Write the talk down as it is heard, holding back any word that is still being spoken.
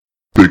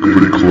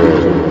Bigfoot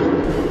Club.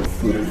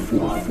 Bigfoot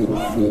Club for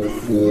life.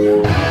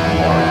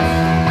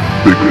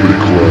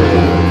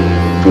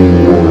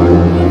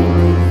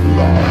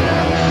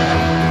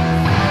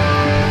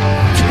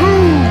 Too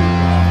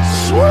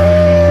sweet.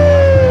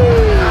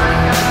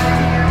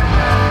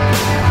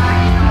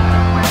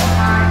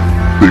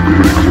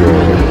 Bigfoot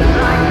Club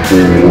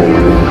for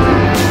life.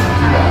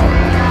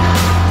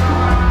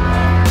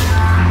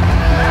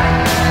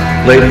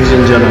 Ladies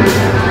and gentlemen,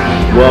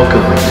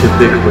 welcome to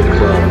Bigfoot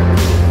Club.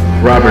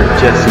 Robert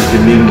Jesse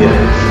Dominguez,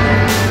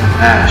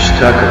 Ash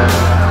Tucker,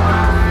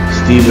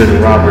 Stephen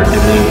Robert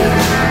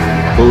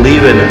Dominguez.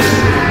 Believe in us.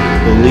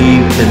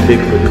 Believe in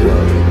Bigfoot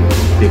Club,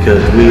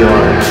 because we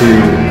are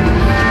too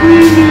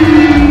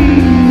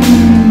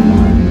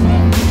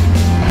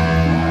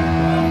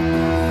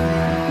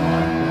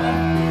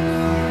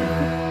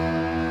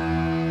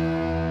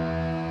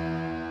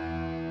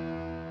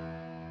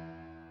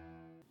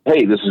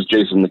Hey, this is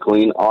Jason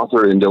McLean,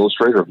 author and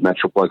illustrator of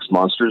Metroplex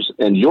Monsters,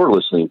 and you're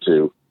listening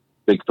to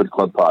Bigfoot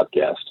Club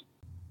Podcast.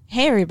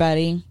 Hey,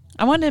 everybody.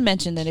 I wanted to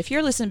mention that if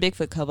you're listening to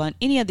Bigfoot Club on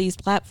any of these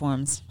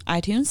platforms,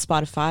 iTunes,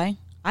 Spotify,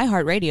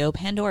 iHeartRadio,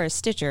 Pandora,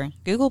 Stitcher,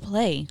 Google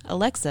Play,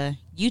 Alexa,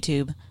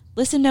 YouTube,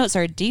 Listen Notes,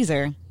 or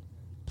Deezer,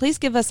 please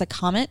give us a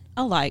comment,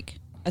 a like,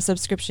 a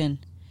subscription.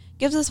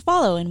 Give us a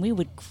follow, and we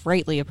would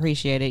greatly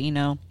appreciate it,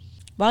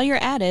 While you're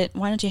at it,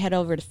 why don't you head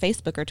over to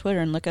Facebook or Twitter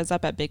and look us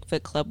up at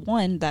Bigfoot Club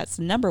 1. That's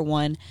number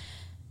 1.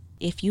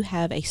 If you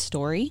have a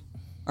story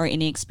or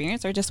any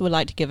experience or just would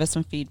like to give us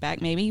some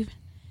feedback, maybe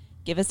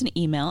give us an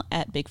email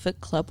at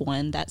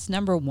bigfootclub1, that's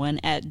number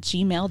 1, at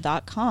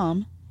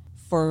gmail.com.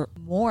 For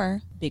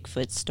more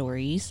Bigfoot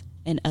stories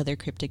and other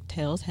cryptic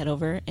tales, head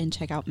over and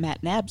check out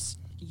Matt Nabb's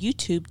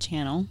YouTube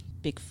channel,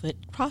 Bigfoot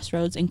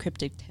Crossroads and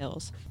Cryptic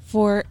Tales.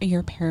 For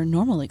your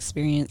paranormal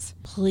experience,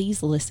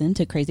 please listen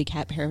to Crazy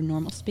Cat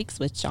Paranormal Speaks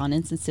with John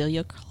and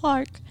Cecilia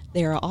Clark.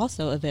 They are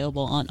also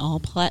available on all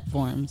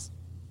platforms.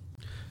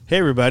 Hey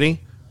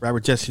everybody,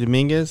 Robert Jesse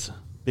Dominguez,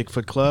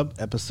 Bigfoot Club,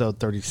 episode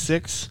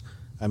 36.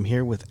 I'm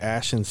here with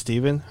Ash and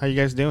Steven. How you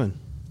guys doing?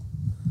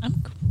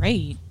 I'm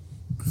great.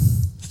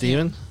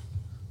 Steven?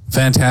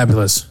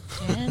 Fantabulous.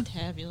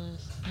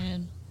 Fantabulous.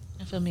 And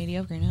I feel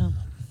mediocre now.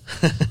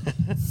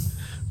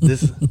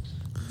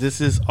 This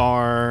is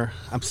our,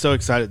 I'm so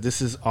excited.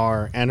 This is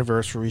our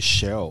anniversary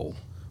show.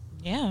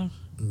 Yeah.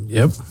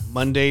 Yep.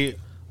 Monday,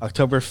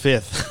 October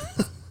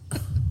 5th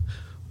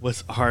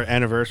was our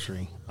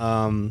anniversary.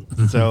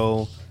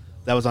 So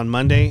that was on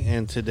Monday,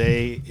 and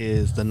today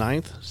is the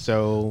 9th.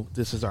 So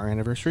this is our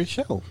anniversary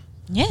show.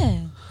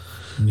 Yeah.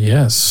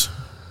 Yes.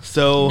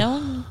 So no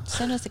one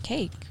sent us a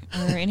cake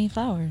or any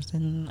flowers,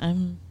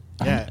 and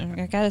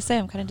I gotta say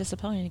I'm kind of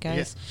disappointed,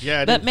 guys.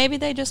 Yeah. But maybe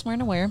they just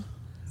weren't aware.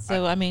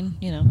 So I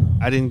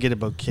didn't get a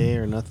bouquet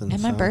or nothing.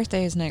 And my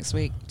birthday is next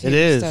week too. It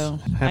is. So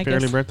Happy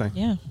early birthday.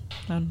 Yeah,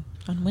 on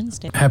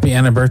Wednesday. Happy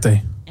Anna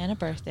birthday. And a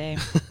birthday.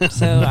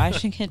 So I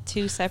should get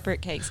 2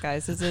 separate cakes,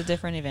 guys. This is a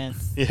different event.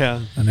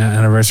 Yeah. An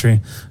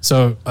anniversary.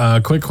 So,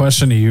 quick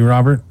question to you,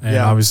 Robert, and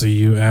obviously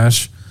you,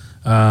 Ash.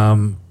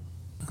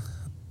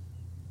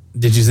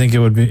 Did you think it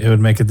would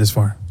make it this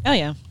far? Oh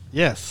yeah.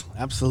 Yes,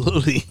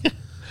 absolutely.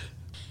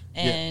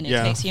 And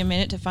it takes you a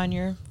minute to find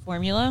your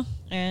formula,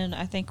 and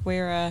I think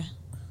we're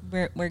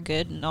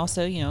good. And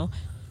also,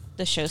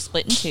 the show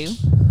split in 2,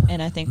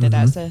 and I think that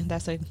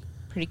that's a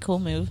pretty cool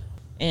move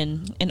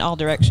in all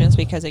directions,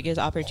 because it gives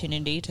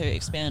opportunity to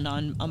expand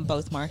on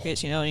both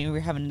markets. We were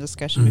having a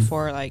discussion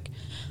before, like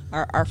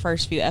our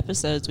first few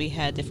episodes, we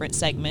had different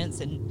segments,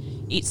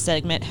 and each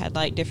segment had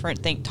like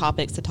different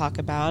topics to talk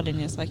about,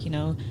 and it's like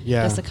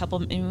just a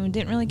couple, and we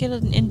didn't really get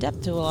in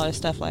depth to a lot of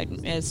stuff, like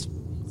as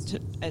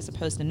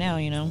opposed to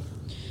now.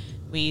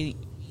 We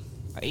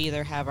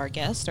either have our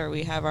guests or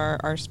we have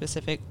our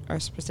specific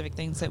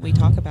things that we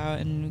talk about,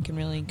 and we can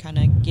really kind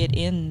of get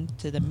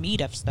into the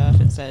meat of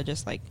stuff instead of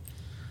just like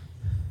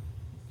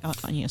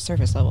on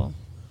surface level.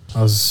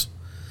 I was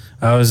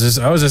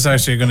just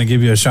actually going to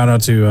give you a shout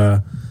out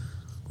to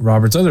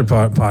Robert's other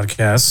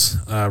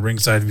podcast,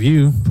 Ringside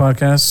View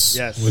podcast.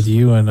 Yes. With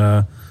you and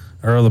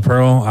Earl the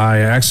Pearl. I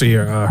actually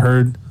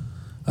heard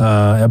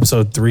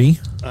episode 3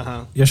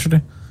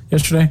 yesterday.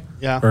 Yesterday.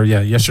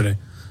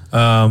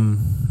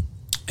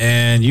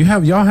 And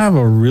y'all have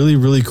a really,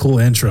 really cool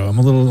intro. I'm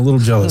a little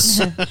jealous.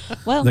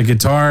 Well, the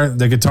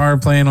guitar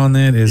playing on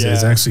that is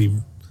actually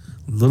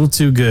a little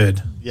too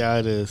good. Yeah,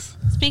 it is.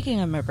 Speaking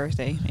of my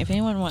birthday, if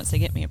anyone wants to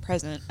get me a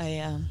present,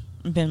 I've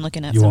been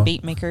looking at some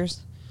beat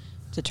makers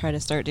to try to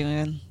start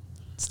doing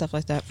stuff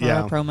like that for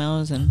our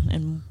promos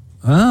and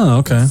oh,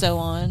 okay, so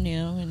on,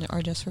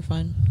 or just for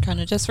fun, kind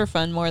of just for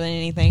fun more than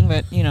anything,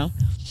 but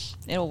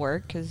it'll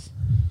work because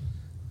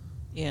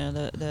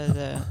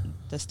the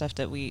stuff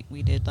that we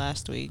did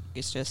last week,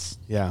 it's just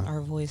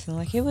our voice, and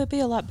like it would be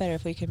a lot better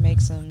if we could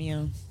make some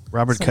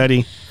Robert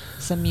Cuddy,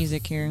 some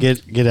music here.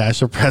 Get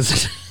Ash a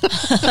present.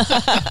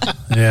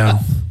 Yeah.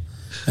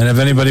 And if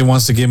anybody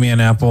wants to give me an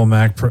Apple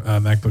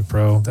MacBook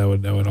Pro, that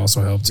would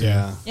also help too.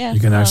 Yeah. You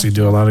can actually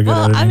do a lot of good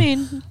editing. I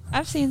mean,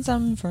 I've seen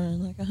some for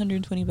like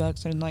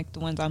 $120 and like the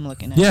ones I'm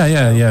looking at.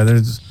 Yeah.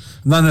 There's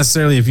Not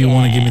necessarily if you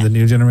want to give me the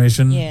new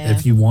generation. Yeah.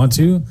 If you want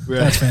to,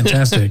 that's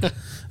fantastic.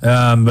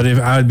 But if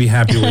I would be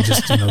happy with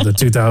just the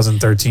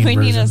 2013 We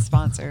need version. a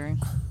sponsor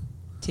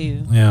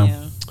too. Yeah. You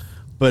know.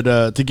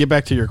 But to get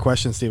back to your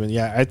question, Stephen,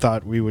 yeah, I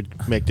thought we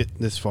would make it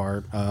this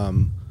far.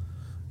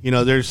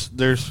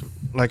 There's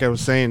like I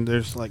was saying,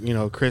 there's like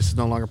Chris is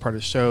no longer part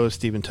of the show.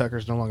 Steven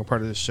Tucker's no longer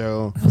part of the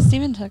show. Was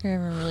Steven Tucker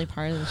ever really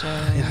part of the show?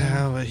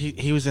 Yeah, but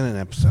he was in an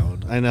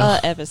episode. I know.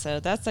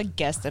 Episode. That's a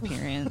guest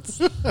appearance.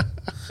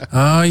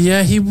 Oh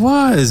yeah, he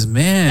was,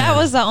 man. That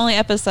was the only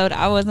episode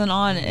I wasn't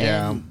on. And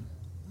Yeah.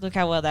 look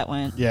how well that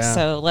went. Yeah.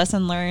 So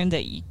lesson learned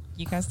that you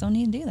guys don't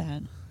need to do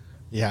that.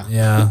 Yeah.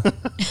 Yeah.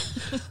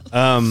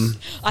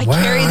 I Wow,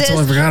 carry I this.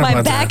 totally forgot My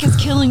about back that. is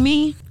killing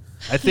me.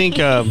 I think.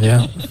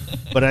 Yeah.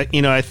 But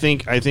I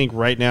think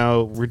right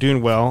now we're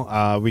doing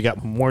well. We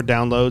got more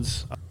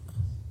downloads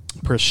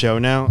per show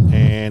now,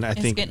 and I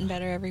It's think getting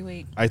better every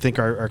week. I think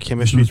our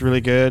chemistry is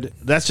really good.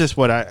 That's just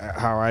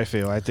how I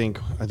feel. I think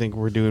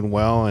we're doing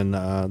well, and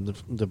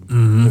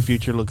the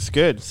future looks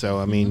good. So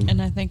I mean,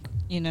 And I think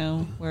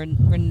we're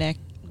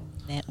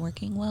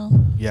networking well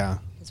yeah,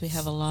 because we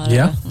have a lot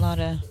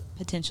of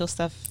potential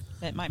stuff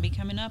that might be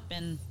coming up,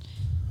 and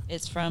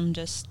it's from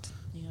just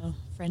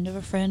friend of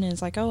a friend, and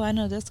it's like, oh, I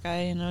know this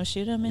guy,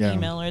 shoot him an Yeah.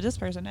 email, or this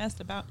person asked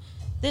about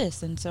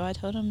this, and so I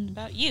told him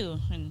about you,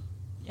 and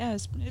yeah,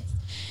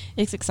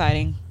 it's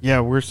exciting. yeah.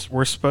 We're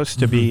supposed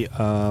to be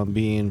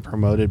being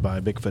promoted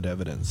by Bigfoot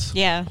Evidence.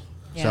 Yeah,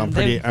 So I'm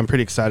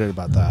pretty excited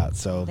about that.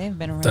 So they've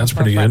been around. That's for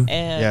pretty good.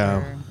 forever.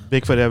 yeah,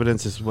 Bigfoot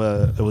Evidence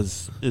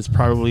is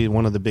probably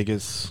one of the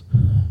biggest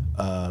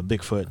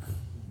Bigfoot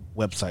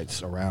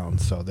websites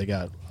around. So they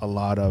got a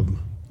lot of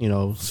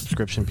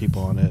subscription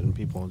people on it, and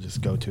people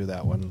just go to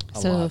that one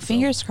a So lot.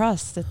 fingers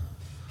crossed that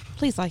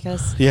please like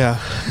us. Yeah.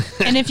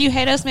 And if you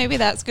hate us, maybe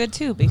that's good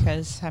too,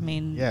 because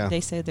Yeah. they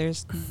say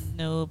there's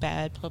no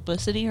bad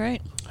publicity, right?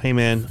 Hey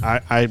man,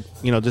 I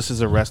this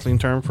is a wrestling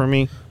term for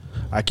me.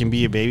 I can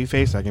be a baby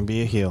face, I can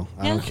be a heel.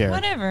 I don't care.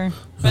 Whatever.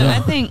 But I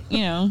think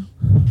I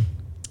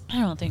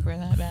don't think we're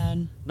that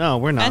bad. No,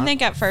 we're not. I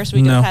think at first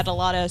we No. just had a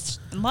lot of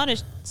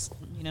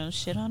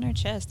shit on our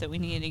chest that we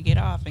needed to get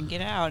off and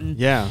get out, and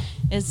Yeah.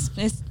 it's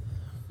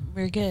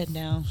we're good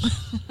now.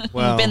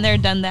 Well, We've been there,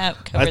 done that.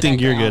 I covered think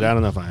that you're good. ground. I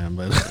don't know if I am,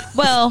 but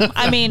Well,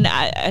 I mean,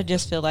 I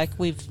just feel like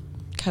we've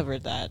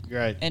covered that.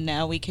 Right. And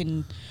now we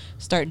can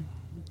start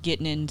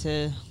getting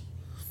into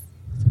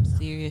some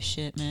serious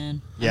shit,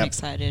 man. Yep. I'm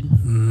excited.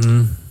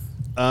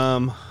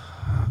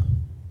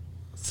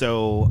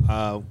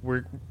 So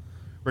we're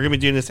gonna be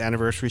doing this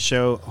anniversary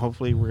show.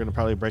 Hopefully, we're gonna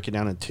probably break it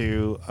down in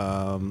two,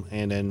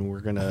 and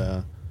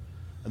then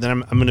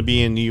I'm gonna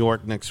be in New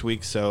York next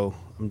week. So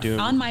I'm doing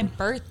On my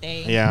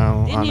birthday.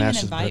 Yeah, Didn't on even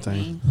Ash's invite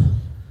birthday. me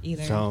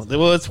either. So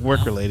well, it's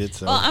work related.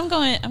 So Well, I'm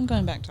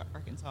going back to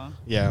Arkansas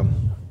yeah,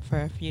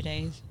 for a few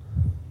days.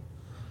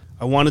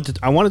 I wanted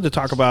to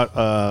talk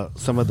about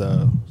some of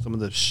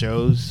the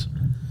shows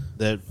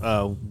that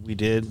we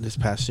did this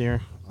past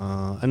year.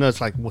 I know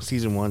it's like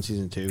season 1,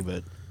 season 2,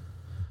 but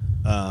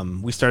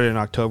we started in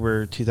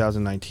October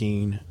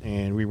 2019,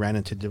 and we ran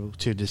into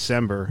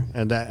December,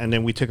 and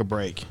then we took a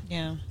break,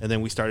 Yeah. and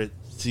then we started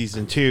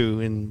season 2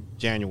 in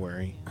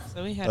January.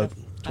 So we had Of a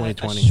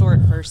 2020. short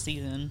first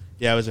season.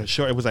 Yeah, it was a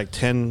short. It was like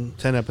 10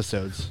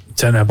 episodes.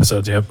 10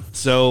 episodes, yep.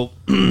 So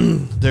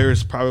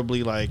there's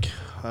probably like,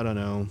 I don't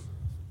know,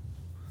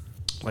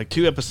 like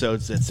 2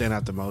 episodes that stand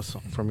out the most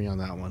for me on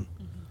that one.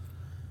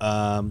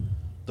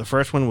 The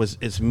first one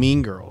is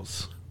Mean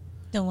Girls.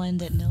 The one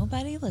that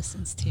nobody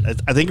listens to.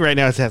 I think right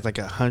now it has like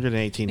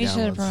 118 We should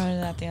have downloads.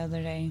 promoted that the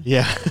other day.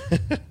 Yeah.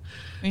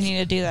 We need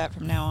to do that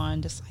from now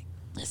on. Just like,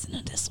 listen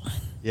to this one.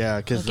 Yeah,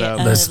 because We'll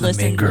get Listen to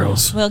Mean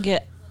Girls. We'll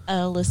get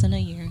a listen a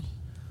year.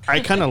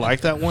 I kind of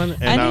like that one.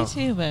 And I do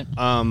too, but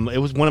it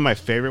was one of my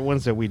favorite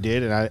ones that we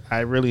did, and I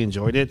really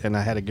enjoyed it, and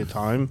I had a good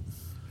time.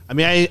 I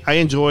mean, I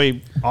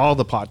enjoy all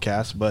the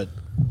podcasts, but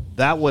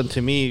that one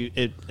to me,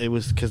 it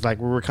was because like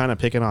we were kind of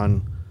picking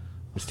on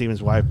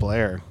Steven's wife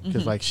Blair,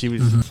 because like she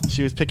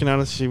was picking on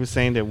us. She was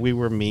saying that we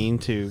were mean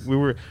we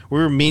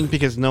were mean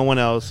because no one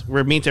else.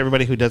 We're mean to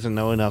everybody who doesn't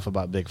know enough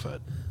about Bigfoot.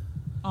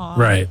 aw,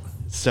 Right.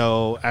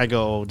 So I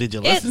go, did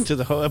you listen to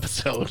the whole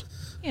episode?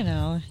 you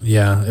know,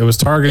 Yeah, it was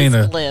targeting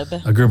it's glib.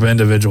 a group of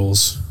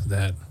individuals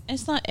that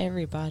It's not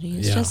everybody.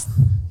 It's Yeah. just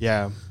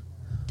Yeah.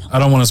 I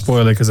don't want to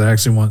spoil it because I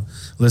actually want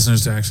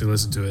listeners to actually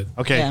listen to it.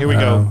 Okay, Yeah. here we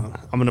go.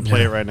 I'm gonna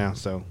play yeah. it right now.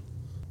 So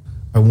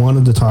I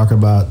wanted to talk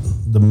about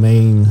the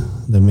main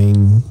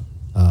name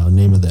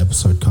of the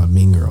episode called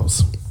Mean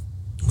Girls.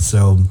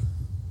 So,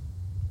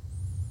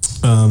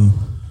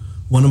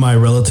 one of my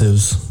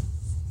relatives,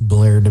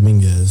 Blair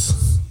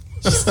Dominguez,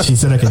 she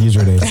said I could use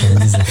her name.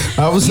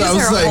 So I was Use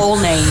her like, whole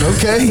name.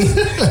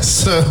 okay.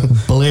 So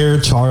Blair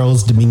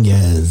Charles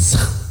Dominguez.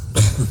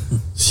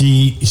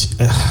 She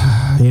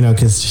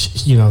because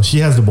she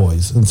has the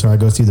boys, and so I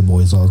go see the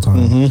boys all the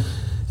time.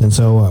 And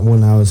so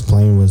when I was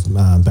playing with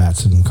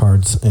bats and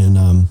cards,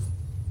 and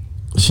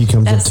she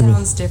comes That up to me.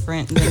 sounds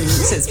different than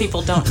since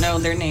people don't know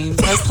their names.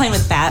 I was playing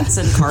with bats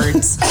and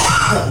cards.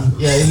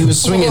 Yeah, he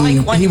was swinging.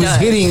 Like one he was does.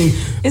 hitting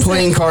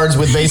playing cards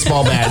with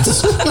baseball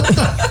bats.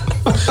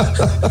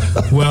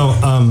 Well,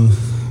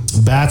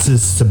 Bats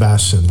is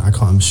Sebastian. I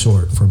call him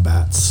short for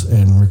Bats,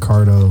 and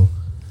Ricardo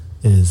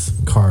is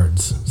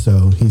cards.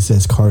 So he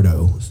says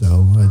Cardo.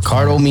 So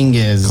Cardo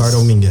Minguez.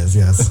 Cardo Minguez,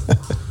 yes.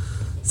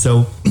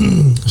 So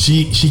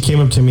she came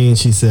up to me and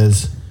she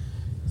says,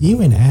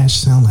 "You and Ash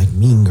sound like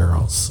mean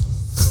girls."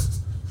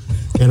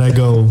 And I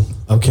go,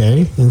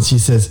 "Okay." And she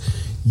says,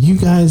 You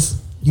guys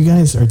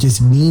are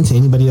just mean to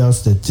anybody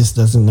else that just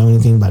doesn't know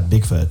anything about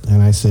Bigfoot."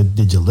 And I said,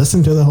 "Did you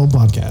listen to the whole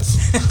podcast?"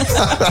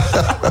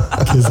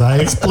 Because I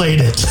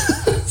explained it.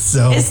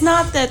 So It's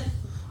not that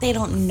they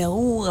don't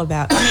know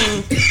about. I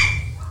mean,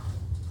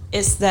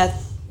 it's that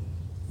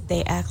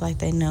they act like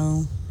they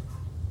know,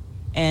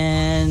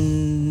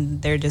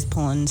 and they're just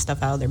pulling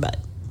stuff out of their butt.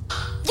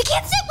 You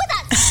can't sit with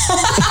us.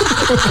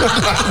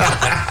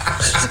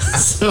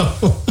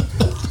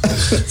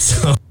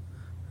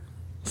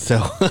 So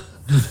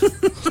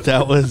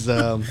that was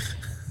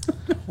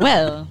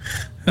Well,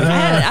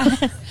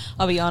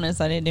 I'll be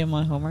honest, I didn't do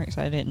my homework,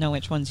 so I didn't know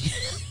which ones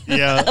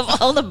yeah.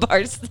 of all the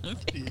parts.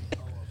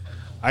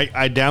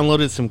 I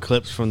downloaded some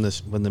clips from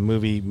the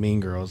movie Mean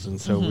Girls, and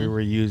so we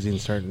were using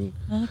certain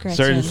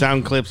Gretchen.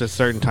 sound clips at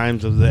certain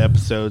times of the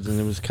episodes, and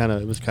it was kind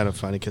of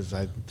funny because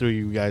I threw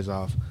you guys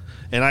off,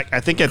 and I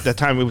think at the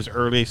time it was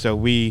early, so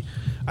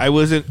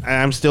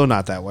I'm still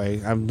not that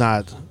way. I'm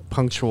not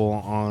punctual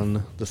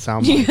on the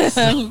sound bites.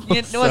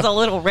 It was a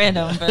little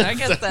random, but I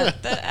guess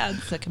that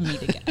adds a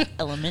comedic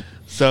element.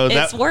 So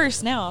It's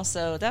worse now,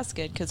 so that's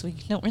good because we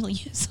don't really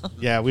use them.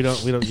 yeah, we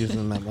don't use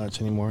them that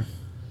much anymore.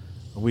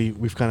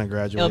 We've kind of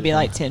graduated. It'll be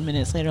like 10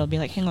 minutes later. It'll be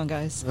like, hang on,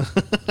 guys.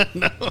 I don't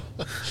know.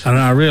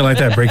 I really like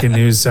that breaking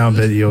news sound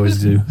bit you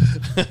always do.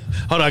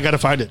 Hold on, I gotta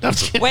find it. I'm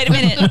just kidding. Wait a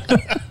minute.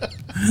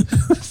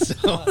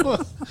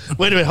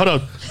 Wait a minute, hold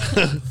on.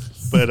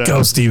 But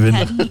Go, Steven.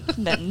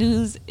 That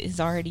news is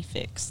already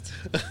fixed.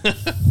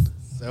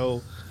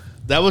 So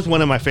that was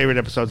one of my favorite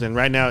episodes, and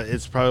right now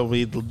it's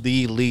probably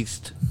the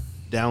least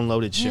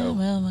downloaded show. Yeah,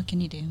 well, what can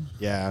you do?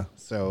 Yeah,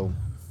 so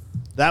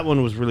that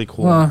one was really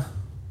cool. Well,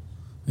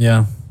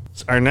 yeah.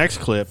 Our next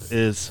clip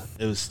it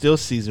was still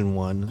season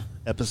 1,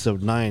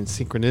 episode 9,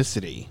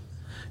 Synchronicity,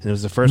 and it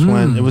was the first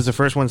one. It was the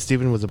first one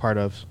Steven was a part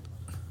of.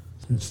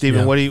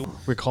 Steven, Yeah. what do you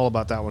recall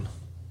about that one?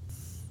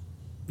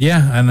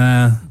 Yeah, and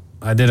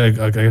I did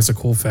I guess a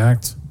cool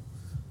fact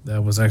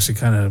that was actually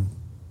kind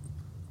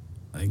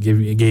of gave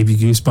you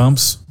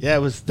goosebumps. Yeah, it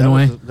was that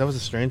was a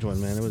strange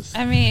one, man. It was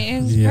I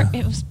mean, Yeah.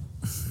 it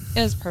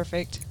was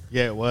perfect.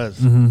 yeah, it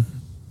was.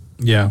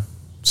 Yeah,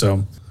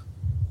 so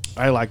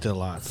I liked it a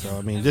lot. So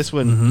I mean, this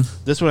one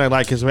I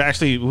like because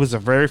it was the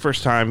very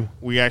first time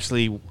we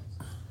actually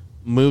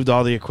moved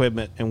all the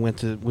equipment and went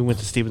to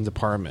Steven's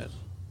apartment,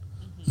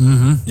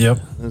 yep,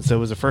 and so it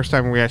was the first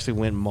time we actually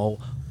went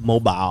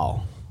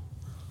mobile.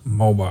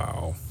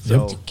 mobile.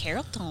 So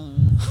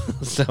Carrollton.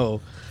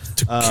 so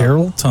To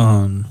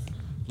Carrollton.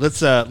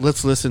 let's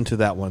listen to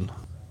that one.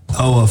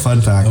 Oh, a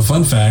fun fact. A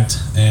fun fact,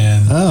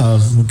 and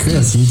Oh,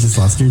 Chris, you just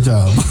lost your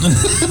job.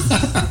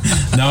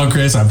 no,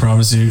 Chris, I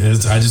promise you,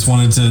 I just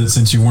wanted to,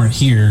 since you weren't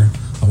here,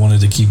 I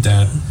wanted to keep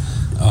that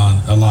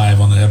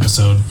alive on the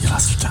episode. You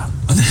lost your job.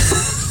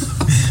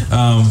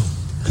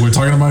 We're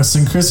talking about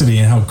synchronicity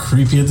and how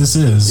creepy this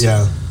is.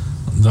 Yeah.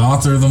 The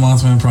author of the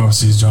Mothman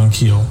Prophecies, John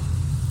Keel.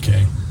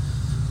 Okay.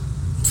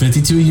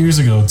 52 years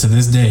ago to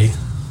this day,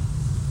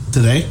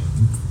 Today?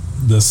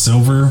 the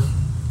Silver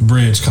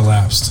Bridge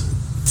collapsed.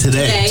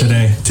 Today.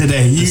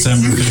 Today.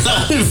 December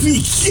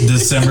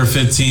December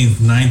 15th,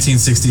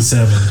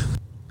 1967.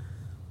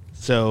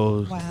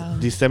 So Wow.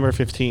 December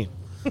 15th.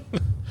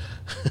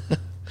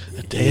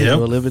 A day that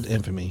will live in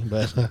infamy.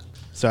 But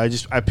so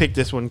I picked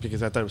this one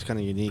because I thought it was kind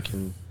of unique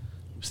and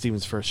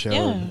Steven's first show.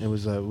 Yeah. And it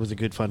was a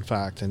good fun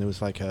fact, and it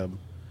was like a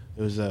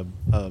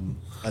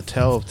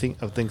tale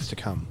of things to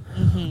come.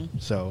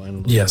 So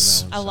and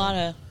Yes. that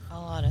one, A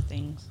lot of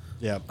things.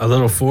 Yep. A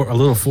little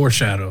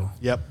foreshadow.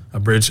 Yep. A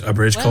bridge Well,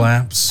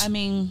 collapse. I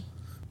mean,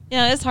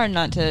 it's hard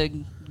not to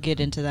get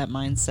into that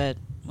mindset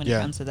when Yeah.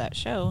 it comes to that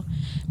show.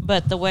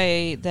 But the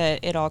way that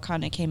it all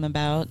kind of came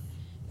about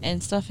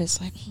and stuff is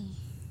like,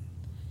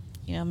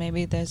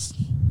 maybe that's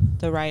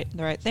the right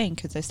thing,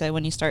 because they say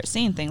when you start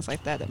seeing things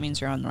like that, that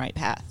means you're on the right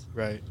path.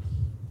 Right.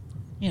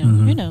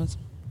 Who knows?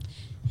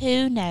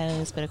 Who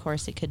knows? But of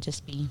course, it could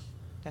just be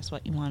that's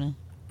what you want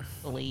to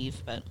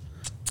believe. But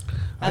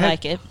I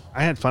like it.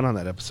 I had fun on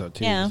that episode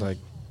too. Yeah. It was like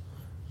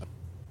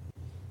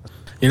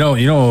You know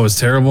what was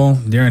terrible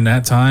during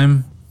that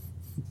time?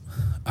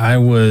 I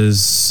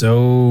was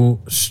so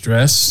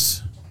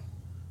stressed,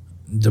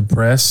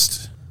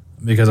 depressed,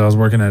 because I was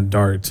working at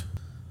Dart.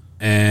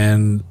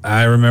 And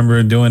I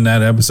remember doing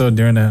that episode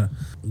during that.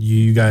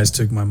 You guys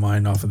took my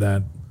mind off of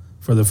that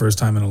for the first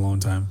time in a long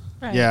time.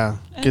 Right. yeah,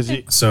 because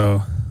Okay.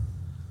 So,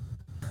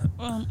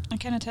 Well, I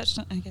kind of touched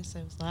on, I guess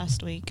it was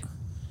last week,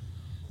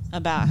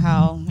 about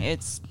how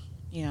it's,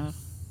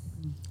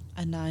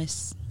 a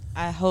nice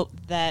I hope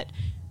that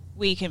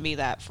we can be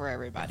that for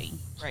everybody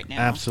right now.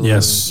 Absolutely.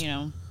 Yes. You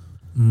know,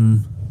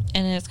 Mm.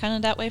 and it's kind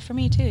of that way for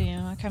me too. You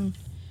know, I come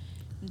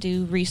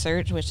do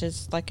research, which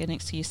is like an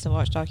excuse to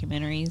watch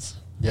documentaries.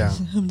 Yeah.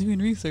 I'm doing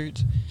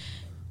research.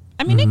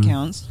 I mean, it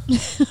counts,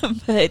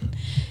 but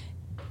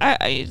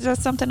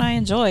that's something I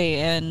enjoy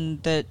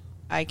and that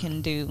I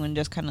can do and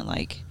just kind of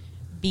like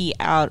be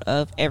out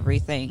of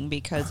everything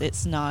because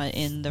it's not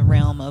in the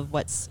realm of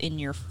what's in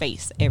your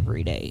face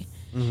every day.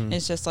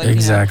 It's just like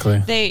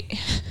Exactly. You know,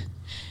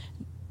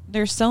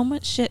 there's so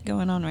much shit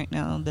going on right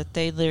now that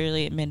they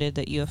literally admitted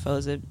that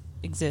UFOs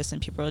exist,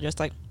 and people are just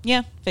like,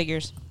 yeah,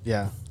 figures,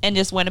 Yeah. and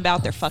just went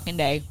about their fucking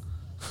day.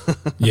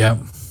 Yep.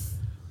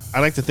 I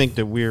like to think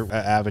that we're an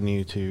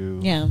avenue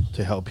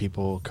to help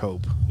people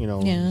cope, in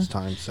Yeah. this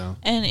time. So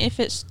And if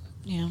it's,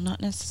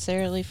 not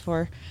necessarily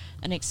for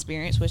an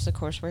experience, which of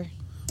course we're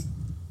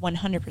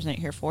 100%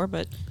 here for,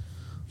 but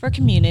for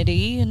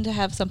community and to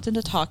have something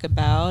to talk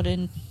about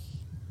and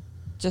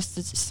just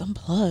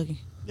unplug,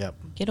 yep.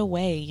 get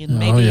away, and Oh,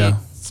 maybe yeah.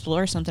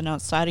 explore something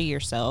outside of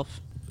yourself.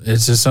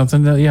 It's just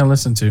something to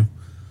listen to.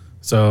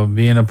 So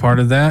being a part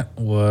of that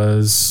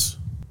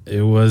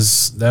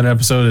that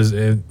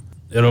episode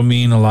it'll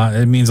mean a lot.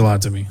 It means a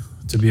lot to me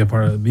to be a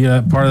part of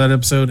that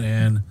episode,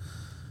 and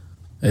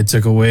it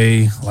took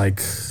away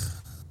like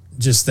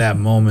just that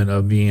moment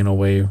of being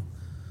away.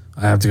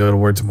 I have to go to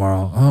work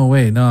tomorrow. Oh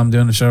wait, no, I'm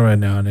doing a show right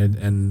now,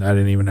 and I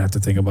didn't even have to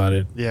think about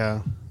it.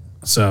 Yeah.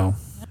 So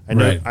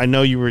I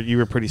know you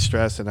were pretty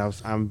stressed, and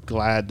I'm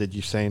glad that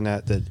you're saying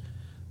that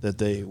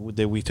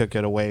we took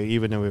it away,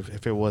 even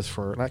if it was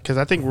for, because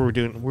I think we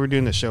were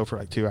doing the show for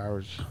like 2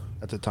 hours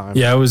at the time.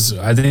 Yeah, it was.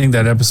 I think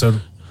that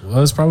episode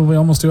was probably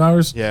almost 2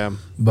 hours. Yeah.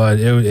 But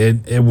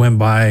it went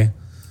by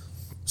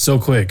so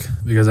quick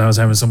because I was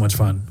having so much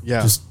fun.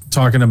 Yeah. Just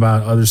talking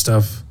about other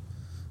stuff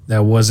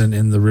that wasn't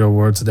in the real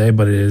world today,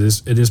 but it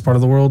is part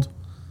of the world.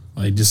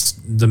 Like just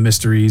the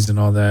mysteries and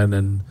all that,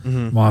 and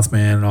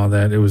Mothman and all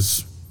that. It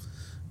was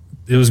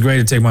great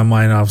to take my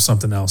mind off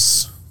something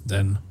else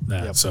than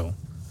that. Yep. So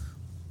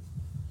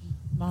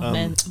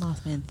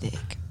Mothman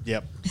thick.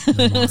 Yep.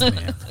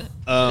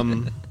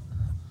 Mothman.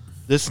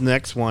 This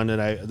next one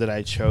that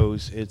I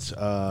chose, this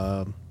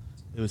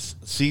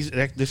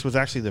was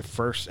actually the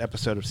first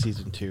episode of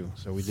season 2.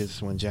 So we did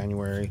this one in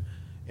January,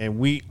 and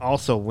we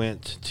also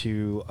went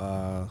to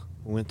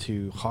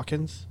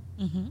Hawkins,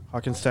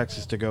 Hawkins,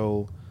 Texas, to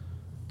go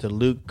to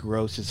Luke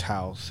Gross's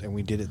house, and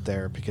we did it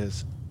there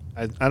because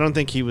I don't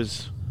think he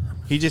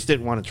just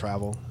didn't want to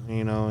travel,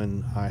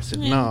 and I said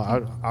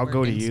no, I'll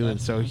go to you,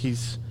 and so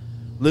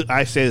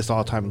I say this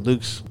all the time.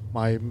 Luke's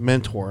my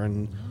mentor,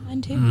 and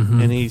Mine too.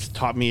 and he's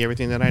taught me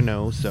everything that I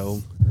know.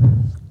 So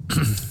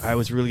I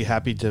was really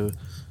happy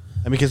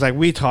because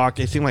like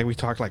it seemed like we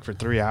talked like for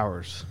 3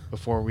 hours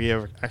before we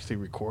ever actually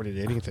recorded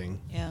anything.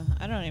 Yeah,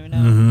 I don't even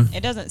know. It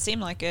doesn't seem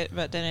like it,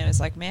 but then it was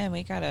like, man,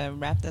 we gotta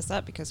wrap this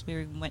up because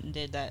we went and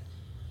did that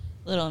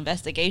little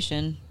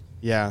investigation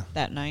Yeah.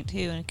 that night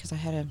too, and because I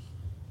had to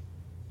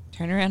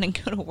turn around and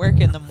go to work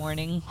in the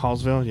morning.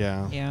 Hallsville,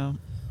 yeah. Yeah.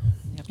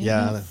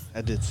 Yeah,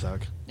 that did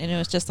suck. And it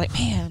was just like,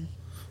 man.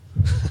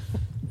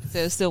 So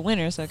it was still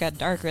winter, so it got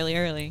dark really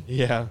early.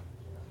 Yeah.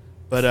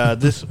 But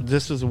this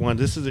is one.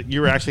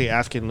 You were actually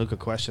asking Luke a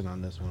question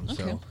on this one,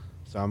 Okay.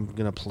 so I'm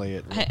gonna play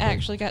it. real I quick.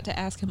 actually got to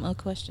ask him a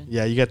question.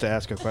 Yeah, you got to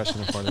ask a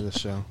question as part of this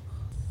show.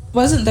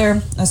 Wasn't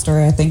there a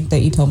story, I think, that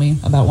you told me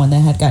about one that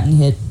had gotten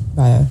hit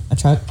by a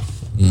truck?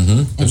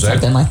 Mm-hmm. And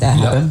something like that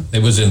happened?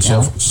 It was in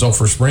Yeah.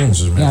 Sulphur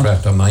Springs, as a matter of Yeah.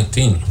 fact. I'm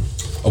 19.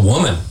 A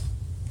woman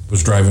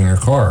was driving her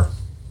car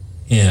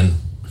and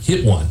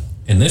hit one.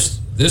 And this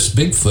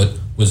Bigfoot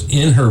was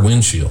in her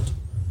windshield.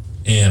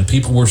 And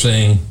people were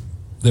saying,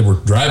 they were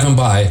driving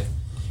by,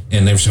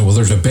 and they were saying, well,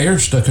 there's a bear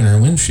stuck in her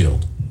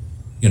windshield,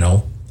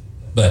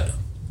 But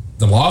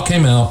the law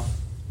came out,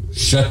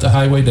 shut the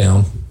highway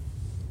down,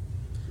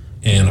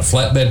 and a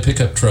flatbed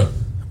pickup truck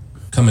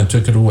come and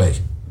took it away.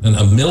 And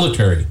a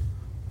military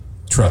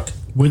truck.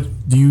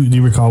 Do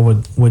you recall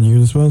what year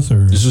this was?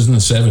 Or This is in the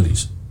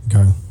 70s.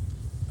 okay,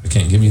 I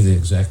can't give you the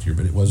exact year,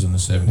 but it was in the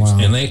 70s. Wow.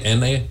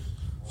 And they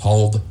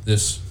hauled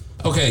this.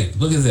 Okay,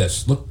 look at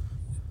this. Look,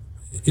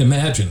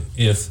 imagine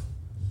if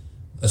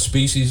a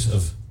species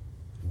of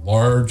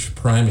large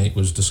primate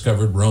was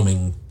discovered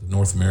roaming the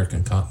North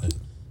American continent.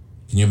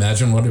 Can you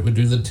imagine what it would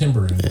do to the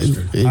timber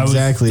industry?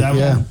 Exactly.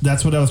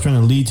 That's what I was trying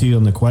to lead to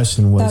on the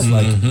question was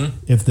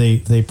if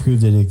they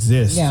proved it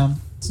exists. Yeah.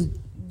 To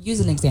use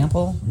an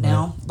example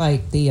now,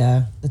 like the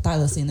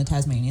thylacine, the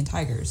Tasmanian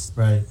tigers.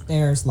 Right.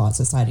 There's lots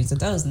of sightings of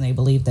those, and they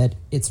believe that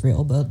it's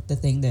real, but the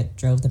thing that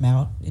drove them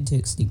out into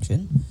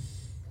extinction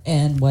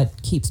and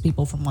what keeps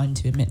people from wanting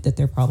to admit that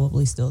they're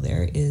probably still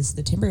there is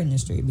the timber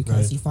industry,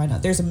 because Right. you find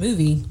out there's a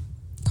movie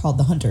called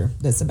The Hunter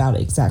that's about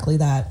exactly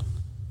that,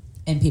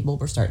 and people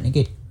were starting to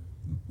get,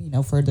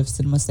 for the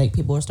cinema's sake,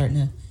 people are starting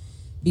to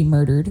be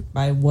murdered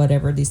by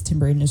whatever these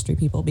timber industry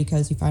people,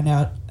 because you find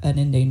out an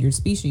endangered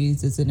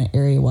species is in an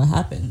area, what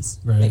happens?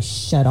 Right. They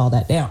shut all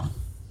that down.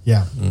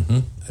 Yeah.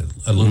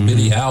 A little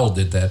bitty owl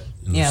did that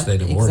in the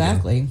state of Oregon.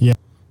 exactly.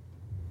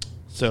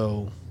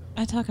 So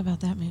I talk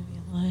about that movie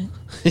a lot.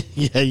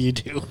 Yeah, you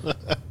do.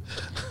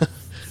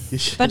 You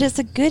should. But it's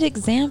a good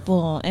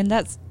example, and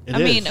that's. It I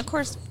mean, is. of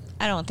course,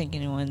 I don't think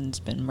anyone's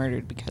been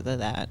murdered because of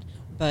that.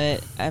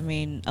 But I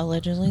mean,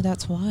 allegedly,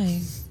 that's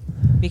why,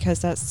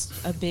 because that's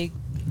a big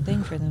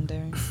thing for them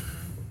there.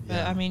 But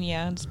Yeah. I mean,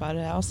 yeah,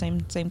 Spotted Owl,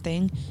 same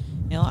thing.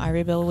 You know,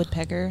 Ivory Bill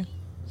Woodpecker,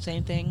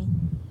 same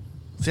thing.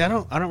 See, I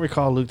don't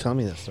recall Luke telling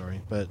me that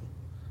story, but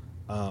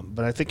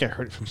I think I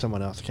heard it from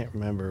someone else. I can't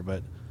remember,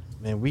 but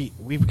man,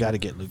 we've got to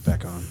get Luke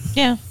back on.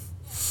 Yeah,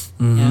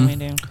 yeah, we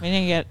do. We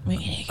need to get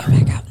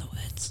back out in the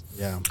woods.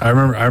 Yeah, I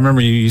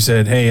remember you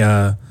said, "Hey,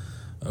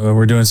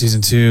 we're doing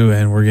season 2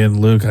 and we're getting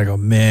Luke." I go,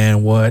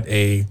 "Man, what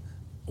an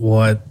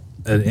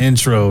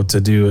intro to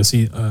do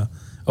a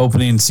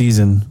opening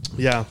season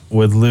yeah.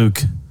 with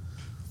Luke."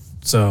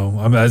 So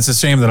I mean, it's a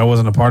shame that I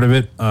wasn't a part of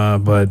it,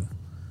 but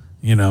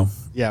you know,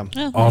 Yeah.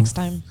 Well, I'll- next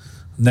time.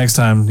 next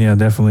time, yeah,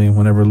 definitely.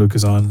 Whenever Luke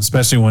is on,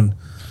 especially when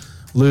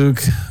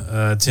Luke,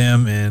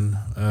 Tim, and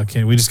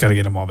Ken, we just got to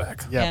get them all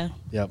back. Yep.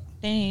 Yeah.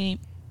 Yep.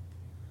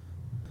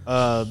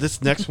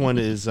 This next one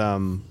is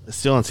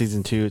still on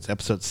season 2. It's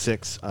episode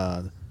 6.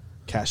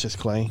 Cassius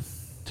Clay,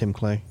 Tim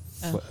Clay.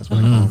 Oh. That's what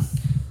I call him.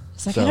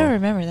 It's like, So- I don't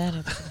remember that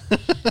episode.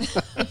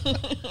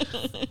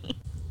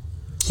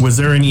 Was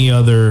there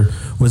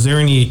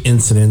any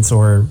incidents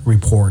or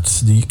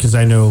reports? Because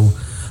I know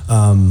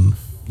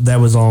that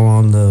was all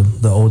on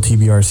the old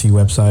TBRC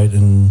website,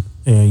 and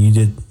you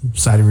did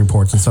sighting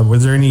reports and stuff.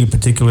 Was there any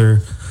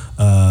particular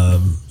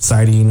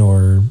sighting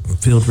or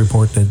field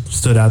report that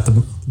stood out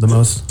the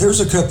most? There's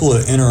a couple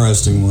of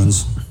interesting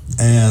ones,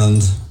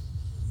 and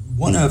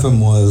one of them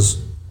was,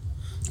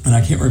 and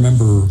I can't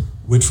remember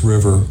which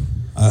river.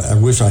 I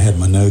wish I had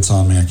my notes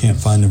on me. I can't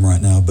find them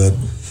right now, but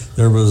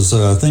there was,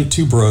 I think,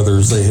 2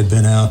 brothers. They had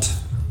been out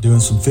doing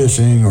some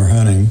fishing or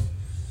hunting,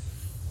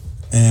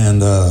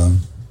 and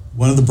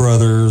one of the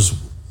brothers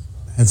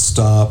had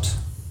stopped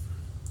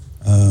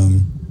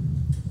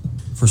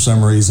for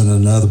some reason.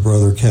 Another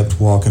brother kept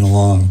walking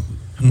along,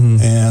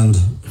 and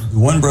the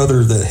one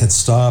brother that had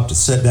stopped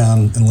sat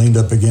down and leaned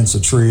up against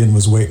a tree and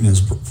was waiting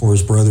for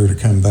his brother to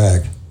come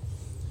back.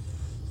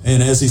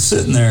 And as he's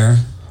sitting there,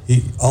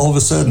 he all of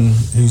a sudden,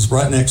 he's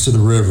right next to the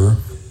river.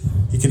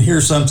 He can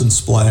hear something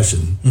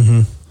splashing.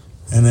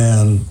 And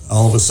then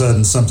all of a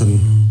sudden,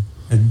 something,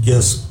 I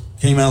guess,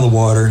 came out of the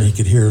water, and he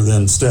could hear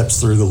then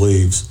steps through the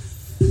leaves.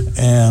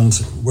 And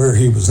where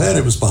he was at,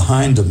 it was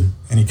behind him.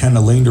 And he kind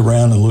of leaned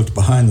around and looked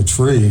behind the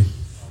tree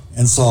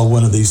and saw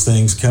one of these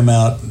things come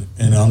out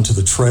and onto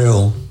the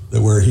trail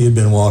that where he had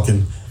been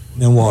walking,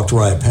 and then walked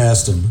right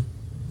past him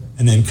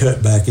and then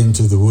cut back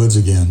into the woods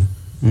again.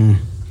 And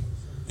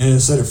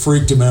it said it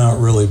freaked him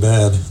out really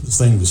bad. This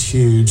thing was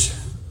huge.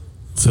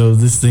 So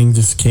this thing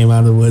just came out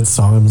of the woods,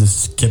 saw him,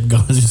 just kept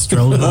going, just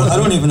strolling. I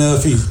don't even know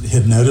if he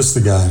had noticed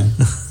the guy,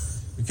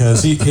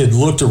 because he had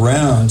looked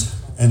around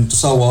and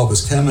saw what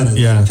was coming, and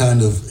Yeah.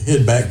 kind of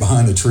hid back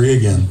behind the tree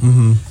again.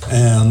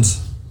 And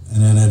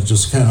then it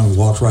just kind of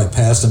walked right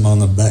past him on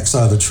the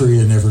backside of the tree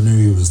and never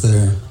knew he was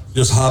there.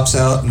 Just hops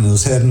out and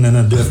is heading in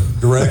a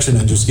direction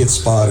and just gets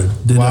spotted.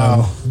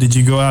 Did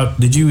you go out?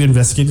 Did you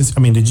investigate this? I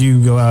mean, did you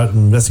go out and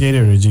investigate it,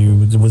 or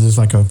was this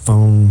like a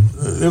phone?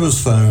 It was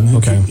phone.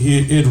 Okay.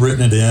 He had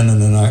written it in,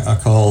 and then I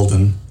called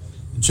and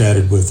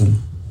chatted with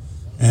him.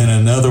 And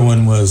another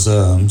one was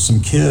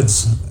some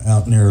kids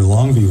out near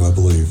Longview, I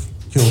believe,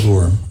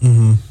 Kilgore,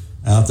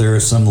 out there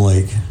at some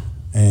lake,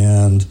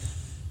 and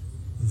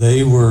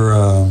they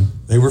were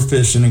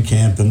fishing and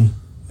camping,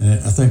 and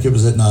I think it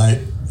was at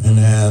night. And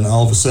then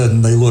all of a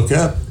sudden they look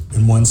up,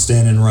 and one's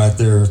standing right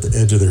there at the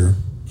edge of their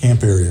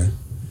camp area.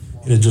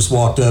 It had just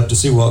walked up to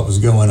see what was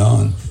going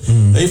on.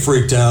 They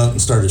freaked out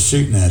and started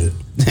shooting at it.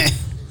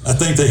 I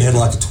think they had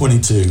like a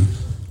 22.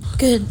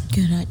 Good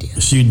idea.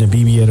 Shooting a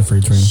BB at a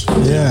freight train.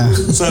 Yeah.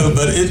 So,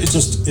 but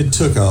it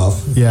took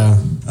off. Yeah.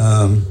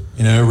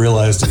 I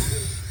realized it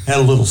had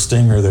a little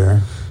stinger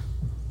there,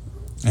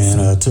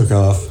 and took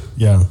off.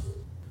 Yeah.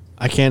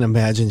 I can't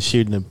imagine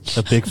shooting a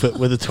Bigfoot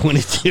with a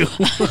 22.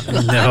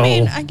 I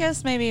mean, I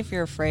guess maybe if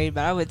you're afraid,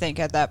 but I would think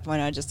at that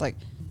point I'd just like,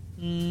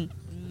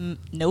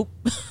 nope.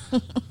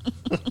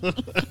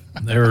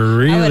 They were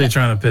really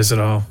trying to piss it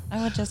off.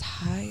 I would just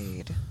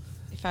hide.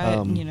 If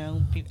I,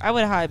 I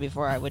would hide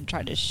before I would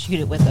try to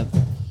shoot it with a,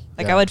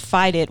 I would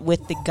fight it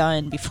with the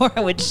gun before I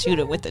would shoot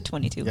it with the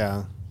 22.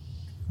 Yeah.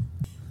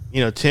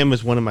 Tim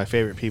is one of my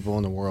favorite people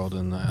in the world,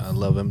 and I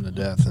love him to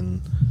death.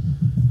 And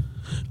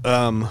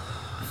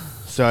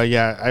so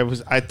yeah, I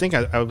was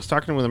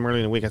talking with him earlier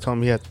in the week. I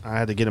told him I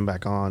had to get him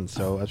back on.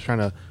 So I was trying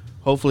to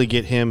hopefully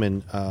get him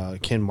and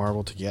Ken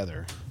Marvel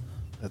together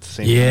at the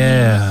same time.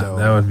 Yeah, So,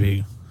 that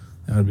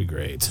would be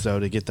great. So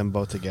to get them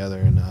both together,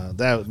 and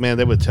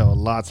they would tell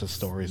lots of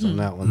stories on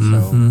that one.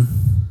 So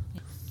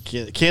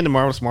Ken and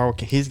Marvel,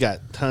 he's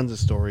got tons of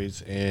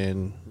stories,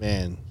 and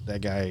man,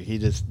 that guy, he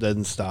just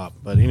doesn't stop.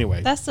 But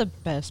anyway, That's the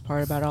best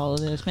part about all of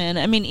this, man.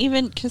 I mean,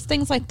 even because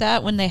things like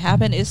that, when they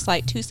happen, it's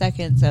like 2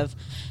 seconds of,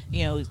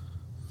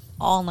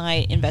 all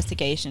night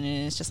investigation,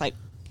 and it's just like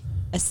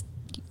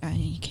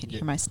you can't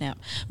hear my snap,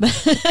 but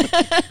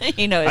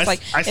you know, it's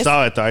like I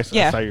saw it though. I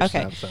saw your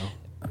okay. snap. So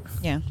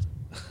Yeah,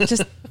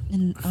 just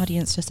in the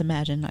audience, just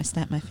imagine I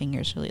snap my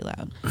fingers really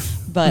loud,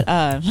 but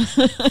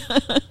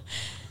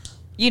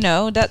you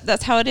know,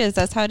 that's how it is.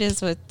 That's how it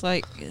is with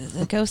like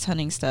the ghost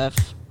hunting stuff.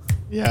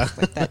 Yeah,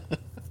 like that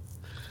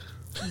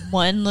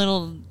one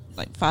little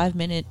like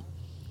 5-minute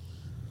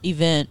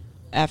event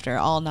after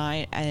all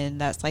night, and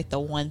that's like the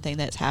one thing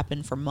that's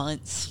happened for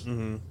months.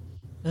 Mm-hmm.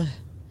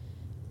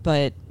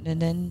 But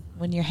and then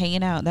when you're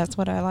hanging out, that's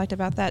what I liked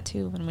about that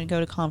too. When we go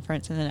to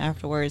conference and then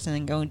afterwards, and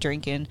then going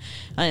drinking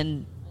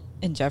and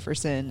in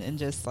Jefferson and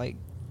just like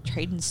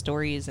trading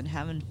stories and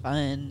having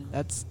fun.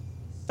 That's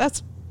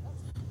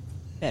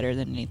better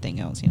than anything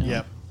else, you know.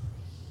 Yep,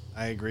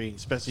 I agree.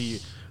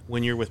 Especially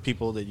when you're with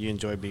people that you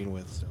enjoy being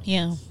with. So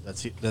yeah,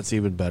 that's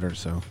even better.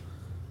 So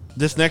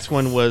this next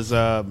one was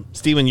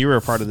Steven. You were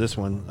a part of this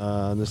one.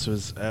 This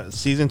was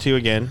season 2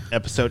 again,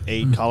 episode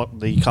 8,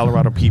 the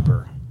Colorado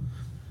Peeper.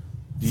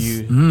 Do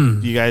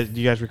you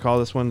guys recall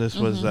this one? This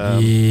was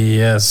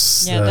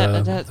yes.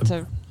 Yeah, that's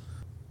a.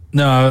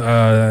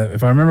 No,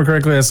 if I remember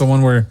correctly, that's the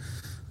one where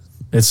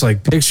it's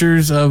like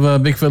pictures of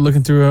Bigfoot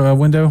looking through a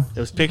window. It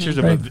was pictures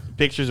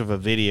pictures of a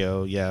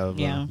video. Yeah. Of,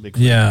 Bigfoot.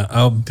 Yeah.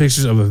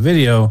 Pictures of a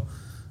video,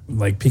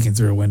 like peeking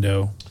through a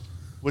window.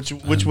 Which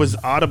was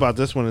odd about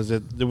this one is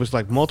that there was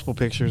like multiple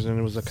pictures, and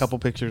there was a couple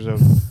pictures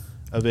of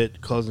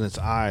it closing its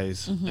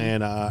eyes. Mm-hmm.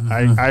 And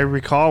I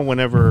recall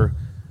whenever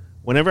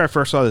I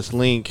first saw this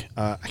link,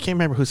 I can't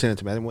remember who sent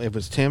it to me. It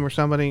was Tim or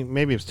somebody.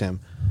 Maybe it was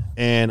Tim.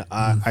 And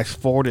I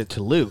forwarded it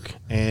to Luke,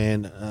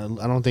 and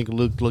I don't think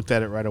Luke looked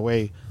at it right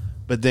away.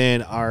 But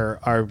then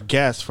our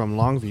guest from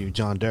Longview,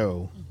 John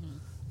Doe,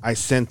 I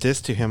sent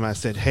this to him. I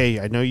said, "Hey,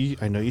 I know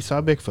you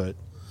saw Bigfoot.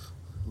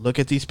 Look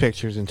at these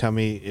pictures and tell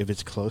me if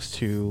it's close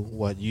to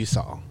what you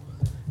saw."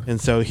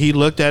 And so he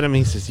looked at him and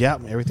he says,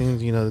 "Yep,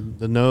 everything's, you know,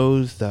 the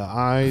nose, the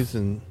eyes,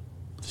 and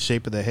the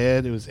shape of the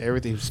head.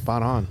 Everything was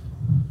spot on."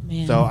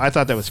 Man. So I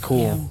thought that was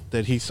cool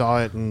that he saw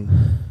it and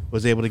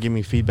was able to give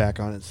me feedback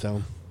on it.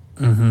 So,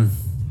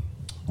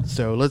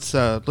 so let's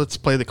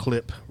play the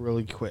clip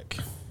really quick.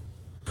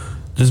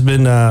 There's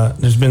been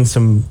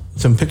some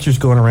pictures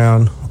going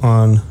around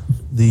on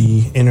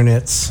the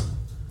internets,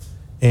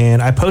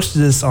 and I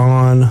posted this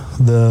on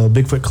the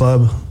Bigfoot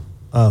Club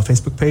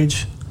Facebook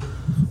page.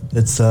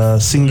 It's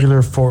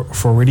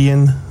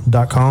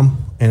singularfloridian.com,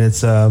 and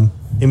it's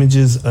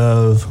images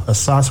of a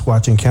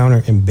Sasquatch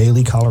encounter in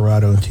Bailey,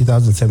 Colorado in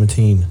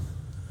 2017.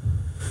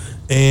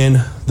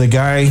 And the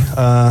guy,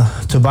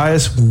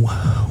 Tobias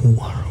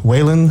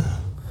Whalen,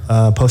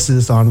 posted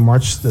this on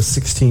March the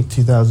 16th,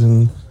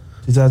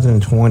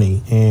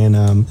 2020. And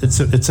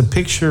it's a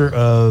picture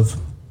of,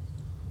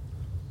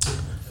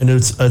 and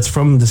it's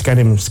from this guy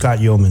named Scott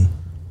Yeoman.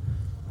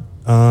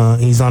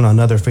 He's on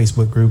another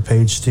Facebook group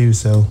page too,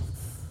 so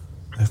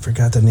I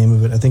forgot the name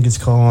of it. I think it's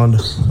called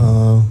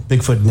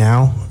Bigfoot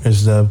Now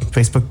is the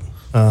Facebook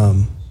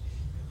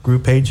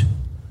group page,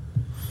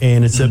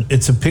 and it's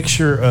a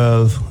picture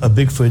of a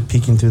Bigfoot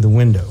peeking through the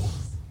window.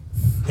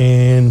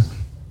 And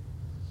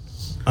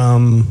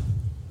I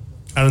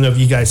don't know if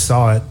you guys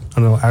saw it. I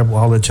don't know.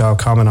 I'll let y'all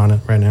comment on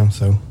it right now.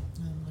 So I'm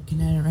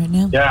looking at it right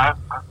now. Yeah,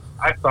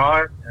 I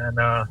saw it, and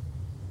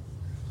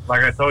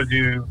like I told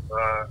you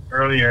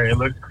earlier, it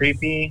looks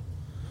creepy,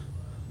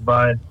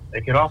 but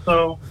it could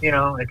also, be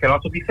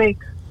fake.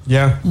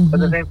 Yeah. At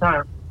the same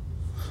time,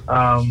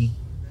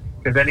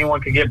 because anyone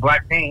could get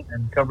black paint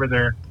and cover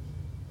their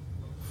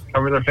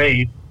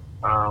face,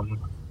 and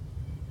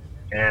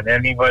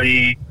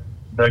anybody,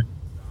 the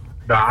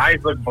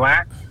eyes look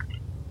black,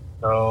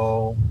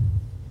 so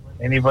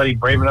anybody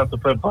brave enough to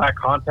put black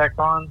contacts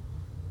on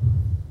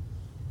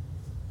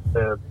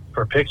for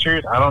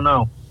pictures, I don't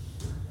know.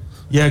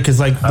 Yeah,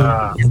 because like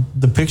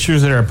the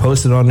pictures that are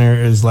posted on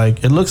there is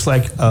like, it looks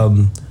like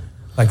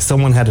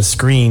someone had a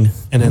screen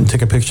and then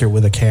took a picture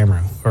with a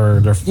camera or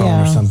their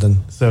phone or something.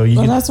 So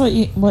that's what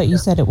you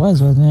said it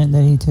was, wasn't it?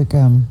 That he took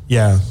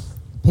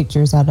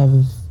pictures out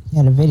of, he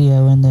had a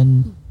video and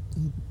then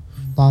he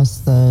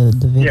lost the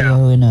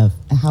video in a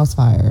house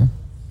fire.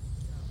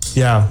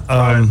 Yeah.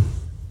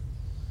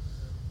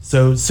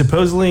 So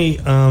supposedly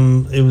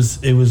it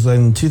was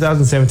in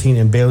 2017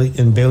 in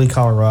Bailey,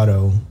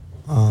 Colorado.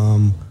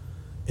 And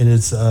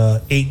it's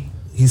 8.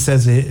 He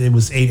says it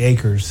was 8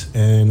 acres,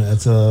 and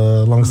it's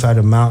alongside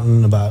a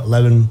mountain about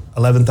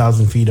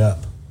 11,000 feet up.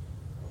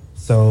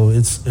 So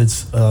it's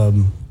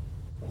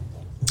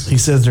he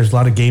says there's a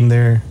lot of game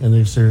there, and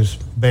there's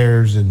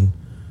bears and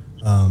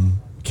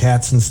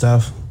cats and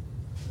stuff.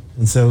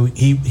 And so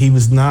he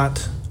was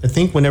not. I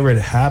think whenever it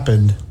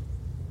happened.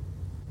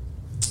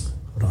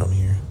 Hold on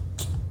here.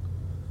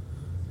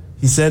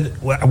 He said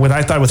what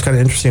I thought was kind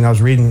of interesting. I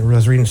was reading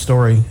a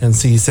story, and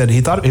he said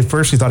at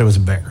first he thought it was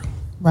a bear.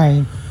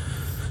 Right.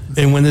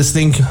 And when this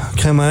thing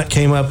came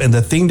up, and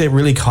the thing that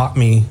really caught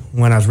me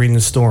when I was reading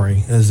the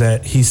story is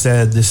that he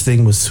said this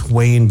thing was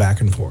swaying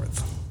back and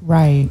forth.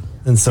 Right.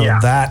 And so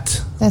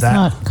that's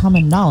not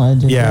common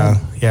knowledge.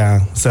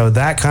 Yeah. So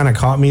that kind of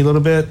caught me a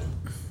little bit.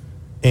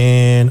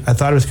 And I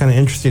thought it was kind of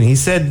interesting. He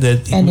said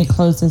that, And he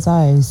closed his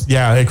eyes.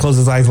 yeah, it closed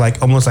his eyes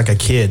like almost like a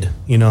kid,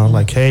 you know,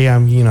 like, hey,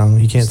 I'm, you know,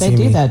 you can't They see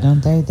do me. that,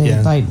 don't they? They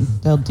Yeah. like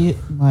they'll do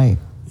like.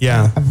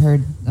 Yeah. I've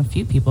heard a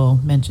few people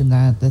mention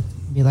that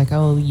be like,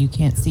 oh, you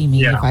can't see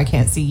me if I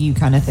can't see you,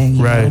 kind of thing.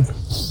 you Right. know?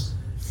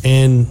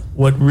 And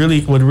what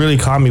really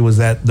caught me was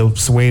that the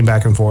swaying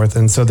back and forth.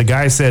 And so the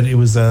guy said it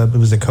was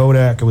a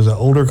Kodak, it was an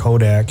older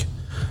Kodak,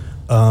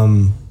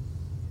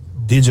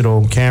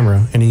 digital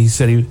camera, and he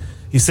said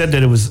he said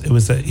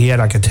that he had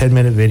like a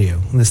 10-minute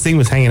video, and this thing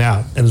was hanging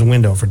out in his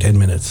window for 10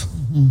 minutes.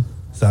 Mm-hmm.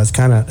 So that's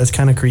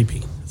kind of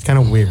creepy. It's kind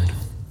of weird.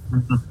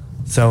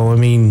 So I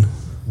mean,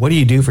 what do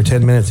you do for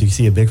 10 minutes if you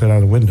see a Bigfoot out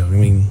of the window? I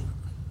mean,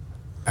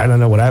 I don't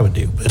know what I would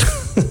do, but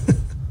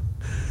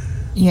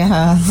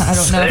Yeah, I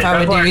don't know if I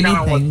would do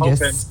anything.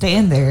 Just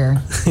stand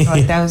there.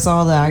 Like that was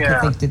all that I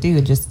could think to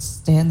do. Just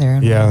stand there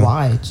and yeah,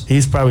 watch.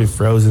 he's probably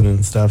frozen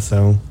and stuff.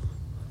 So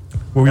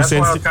what were you That's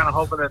saying? why I was kind of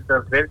hoping that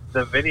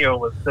the video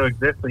would still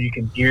exist, so you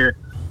can hear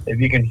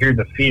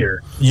the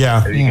fear.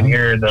 Yeah. If you can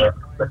hear the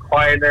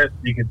quietness,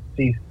 you can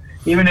see.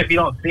 Even if you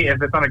don't see,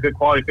 if it's not a good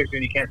quality picture,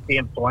 and you can't see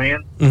him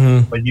playing,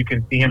 but you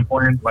can see him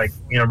pointing, like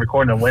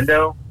recording a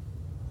window.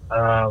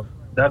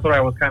 That's what I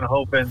was kind of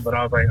hoping, but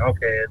I was like,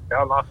 okay, it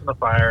got lost in the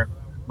fire.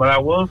 But I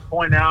will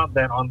point out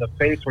that on the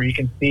face where you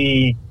can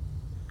see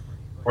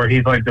where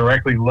he's like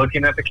directly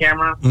looking at the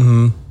camera,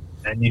 and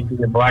you see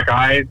the black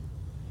eyes.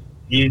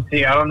 You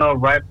see, I don't know,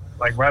 right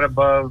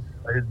above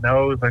his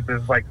nose, like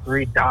there's like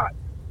 3 dots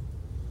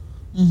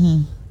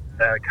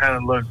that kind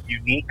of look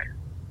unique.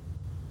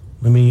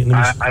 Let me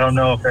I don't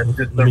know if it's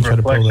just the me try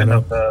to pull reflection that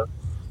of the.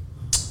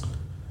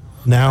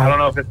 Now I don't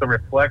know if it's the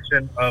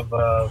reflection of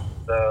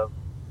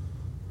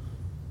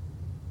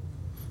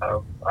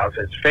of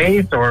his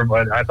face,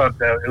 but I thought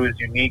that it was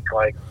unique.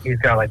 Like he's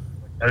got like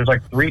there's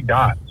like 3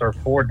 dots or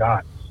 4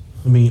 dots.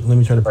 let me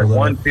try to pull Like that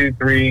 1, up. 2,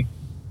 3.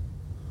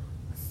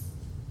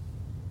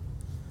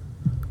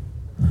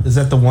 Is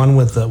that the one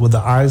with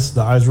the eyes?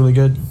 The eyes really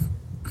good.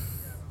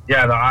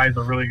 Yeah, the eyes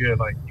are really good.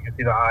 Like you can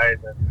see the eyes,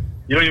 and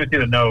you don't even see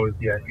the nose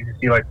yet. You can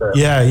see like the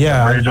Yeah,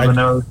 the bridge of the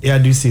nose. Yeah, I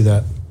do see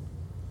that.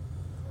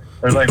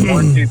 There's like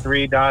 1, 2,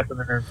 3 dots, and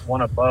then there's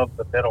one above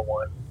the middle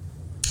one.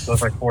 So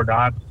it's like 4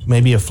 dots.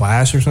 Maybe a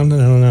flash or something.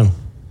 I don't know.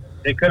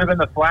 It could have been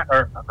the flash,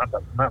 or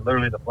not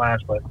literally the flash,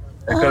 but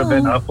it could have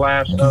been a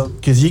flash of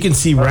Because you can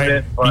see right.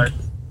 it, but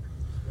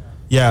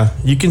Yeah,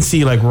 you can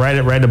see like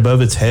right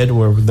above its head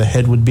where the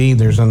head would be.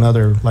 There's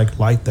another like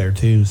light there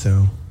too.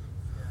 So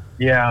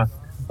yeah.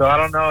 So I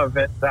don't know if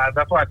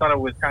that's why I thought it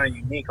was kind of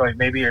unique. Like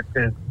maybe it's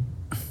his,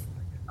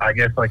 I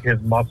guess like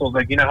his muscles.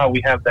 Like how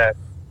we have that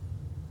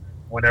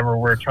whenever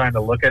we're trying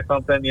to look at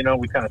something,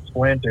 we kind of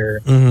squint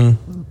or the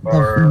like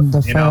our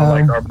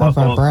of our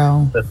muscles,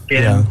 brow. the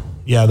skin.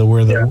 yeah,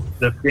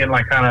 The skin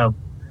like kind of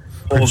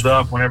pulls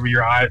up whenever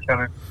your eyes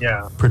kind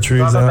of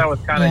protrudes So I thought out. that was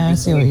kind of Yeah, I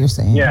see what you're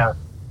saying. Yeah.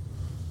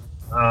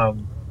 I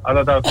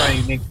thought that was kind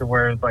of unique to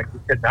where it's like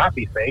it could not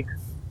be fake.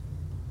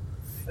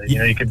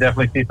 You could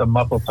definitely see some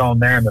muscle tone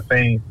there in the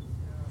face.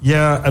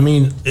 Yeah, I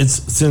mean,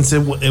 since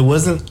it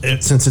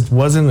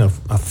wasn't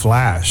a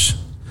flash.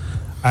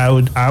 I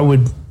would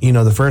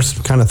the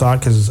first kind of thought,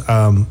 because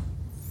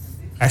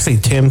actually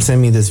Tim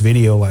sent me this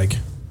video like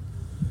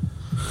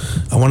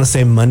I want to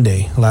say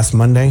last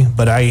Monday,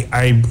 but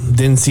I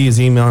didn't see his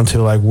email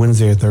until like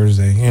Wednesday or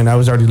Thursday, and I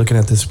was already looking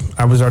at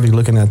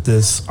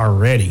this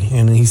already,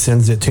 and he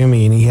sends it to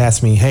me, and he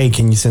asked me, hey,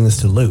 can you send this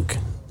to Luke?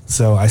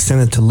 So I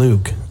sent it to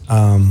Luke.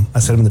 I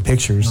sent him the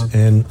pictures,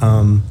 and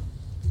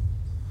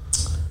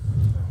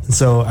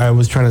so I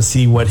was trying to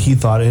see what he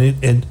thought,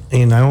 and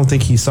I don't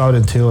think he saw it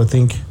until I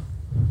think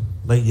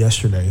late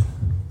yesterday.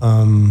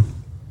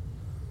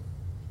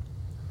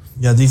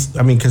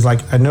 Because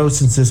like I know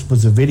since this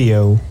was a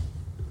video,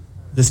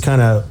 this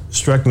kind of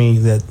struck me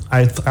that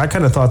I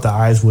kind of thought the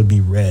eyes would be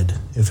red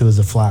if it was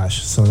a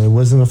flash. So it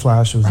wasn't a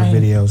flash; it was a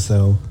video.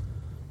 So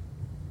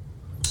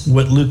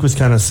what Luke was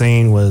kind of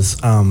saying was,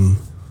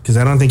 because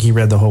I don't think he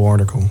read the whole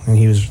article, and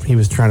he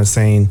was trying to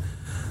saying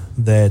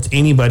that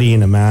anybody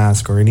in a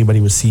mask or anybody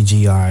with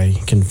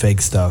CGI can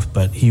fake stuff,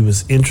 but he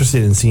was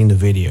interested in seeing the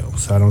video.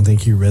 So I don't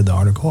think he read the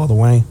article all the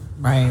way.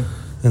 Right.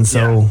 And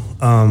so,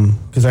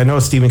 because I know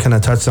Stephen kind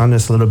of touched on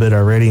this a little bit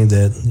already,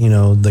 that,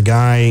 the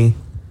guy,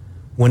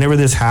 whenever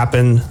this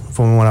happened,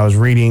 from what I was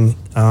reading,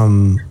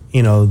 the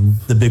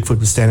Bigfoot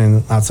was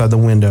standing outside the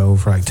window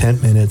for like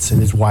 10 minutes,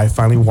 and his wife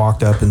finally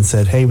walked up and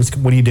said, hey,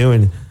 what are you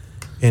doing?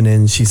 And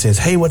then she says,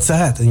 hey, what's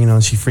that?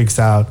 And, she freaks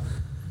out,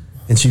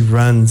 and she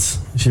runs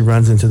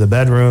into the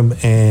bedroom,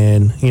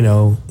 and,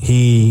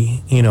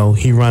 he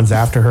runs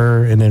after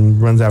her, and then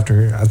runs after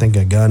her, I think,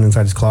 a gun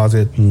inside his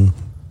closet, and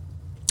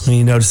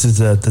he notices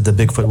that the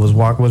Bigfoot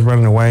was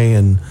running away,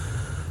 and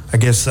I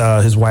guess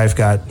his wife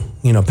got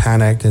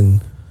panicked,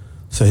 and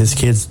so his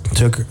kids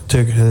took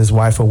his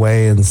wife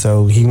away, and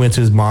so he went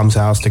to his mom's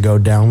house to go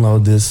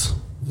download this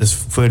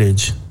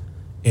footage,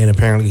 and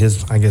apparently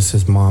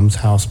his mom's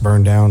house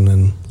burned down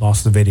and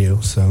lost the video.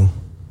 So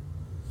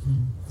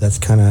that's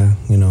kind of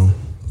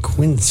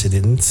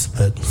coincidence,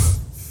 but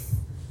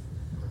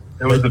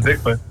It was the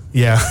Bigfoot.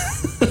 Yeah.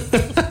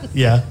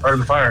 Yeah. Part of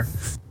the fire.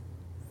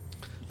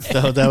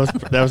 So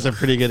that was a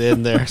pretty good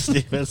end there,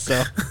 Steven.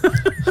 So,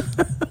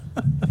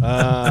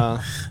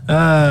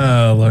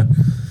 Oh, Lord.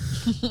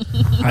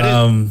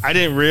 I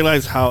didn't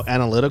realize how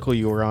analytical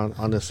you were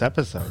on this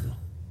episode.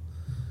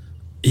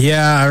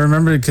 Yeah, I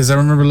remember because I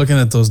remember looking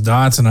at those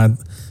dots, and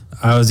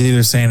I was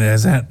either saying,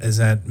 is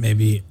that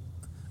maybe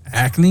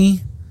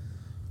acne,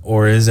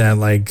 or is that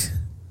like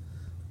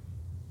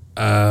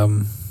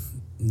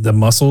the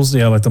muscles?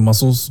 Yeah, like the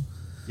muscles.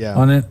 Yeah.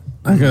 On it.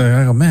 I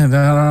go, man,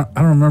 I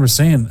don't remember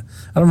saying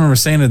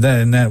it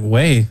that in that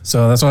way.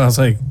 So that's why I was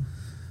like,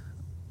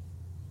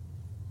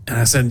 and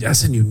I said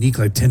unique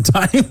like 10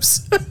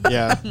 times.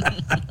 Yeah.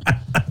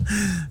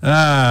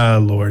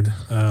 Lord. It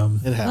Well,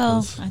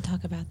 happens. I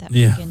talk about that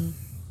Yeah. freaking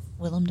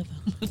Willem Dafoe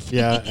movie.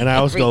 Yeah, and I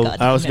always every go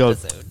goddamn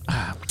episode.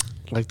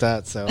 like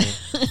that. So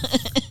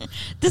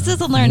This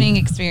is a learning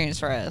experience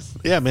for us.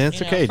 yeah, man, it's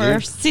You know, okay, for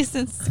dude.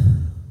 seasons.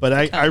 But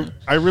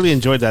I really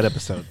enjoyed that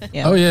episode.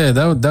 Yeah. Oh yeah,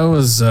 that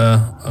was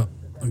a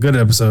good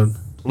episode.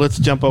 Let's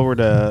jump over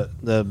to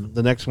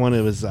the next one.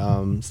 It was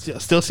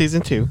still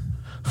season 2,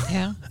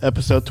 Yeah.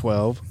 episode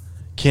 12,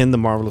 Ken the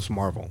Marvelous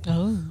Marvel.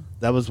 Oh.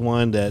 That was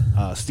one that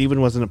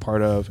Steven wasn't a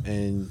part of,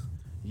 and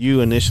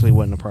you initially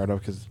wasn't a part of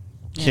because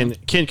Ken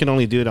can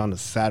only do it on a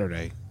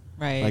Saturday,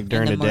 Right. like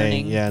during in the day.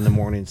 morning. Yeah, in the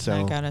morning. So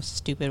I got a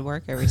stupid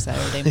work every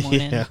Saturday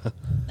morning. Yeah.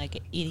 Like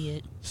an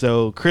idiot.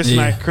 So Chris and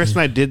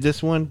I did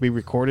this one. We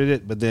recorded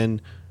it, but then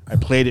I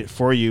played it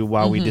for you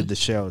while we did the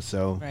show.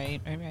 So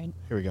Right.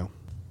 here we go.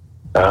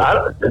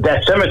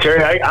 That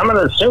cemetery, I'm going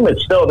to assume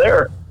it's still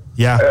there.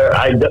 Yeah.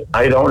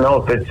 I don't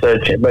know if it's,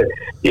 but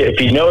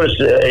if you notice,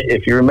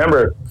 if you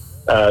remember,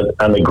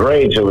 on the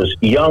graves, there was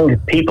young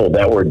people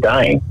that were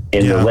dying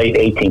in the late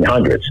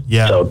 1800s.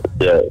 Yeah. So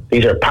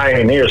these are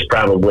pioneers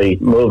probably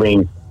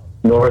moving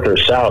north or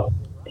south,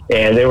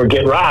 and they would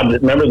get robbed.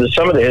 Remember,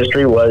 some of the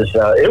history was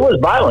it was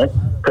violent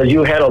because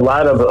you had a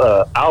lot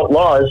of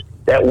outlaws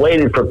that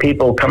waited for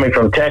people coming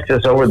from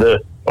Texas over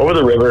the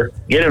river,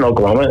 get in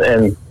Oklahoma,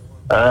 and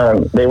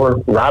they were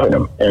robbing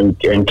them and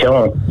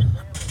killing them.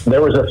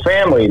 There was a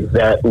family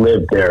that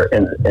lived there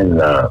in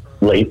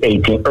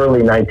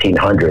early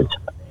 1900s.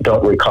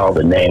 Don't recall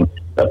the name.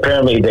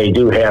 Apparently, they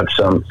do have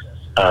some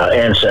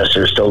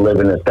ancestors still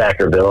living in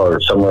Thackerville or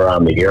somewhere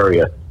around the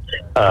area.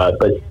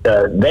 But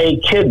they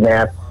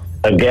kidnapped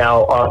a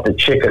gal off the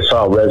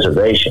Chickasaw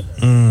Reservation,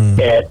 and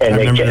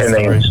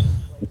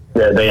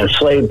they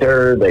enslaved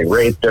her, they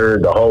raped her,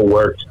 the whole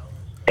works.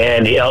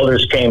 And the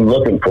elders came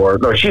looking for her.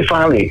 No, she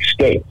finally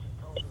escaped,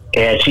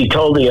 and she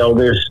told the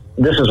elders,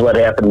 "This is what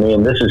happened to me,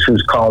 and this is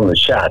who's calling the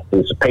shots.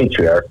 He's a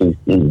patriarch. He's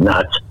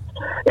nuts."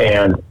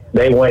 And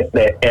they went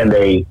and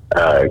they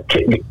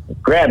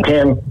grabbed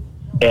him,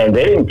 and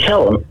they didn't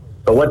kill him.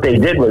 But what they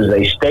did was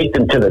they staked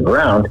him to the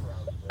ground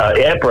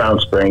at Brown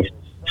Springs,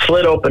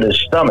 slit open his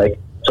stomach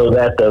so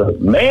that the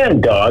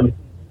man dog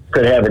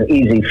could have an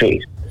easy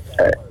feast.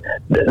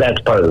 That's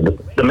part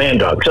of the man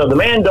dog. So the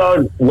man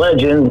dog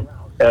legend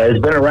has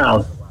been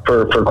around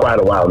for quite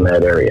a while in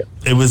that area.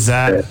 It was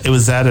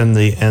that in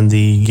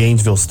the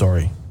Gainesville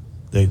story.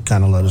 They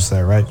kind of let us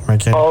there, right,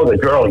 Ken? Oh, the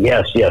girl,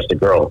 yes, the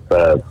girl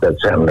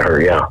that's happened to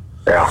her, yeah.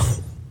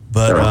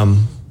 But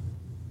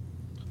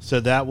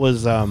so that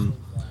was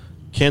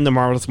Ken the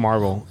Marvelous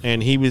Marvel,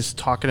 and he was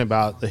talking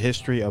about the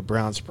history of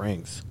Brown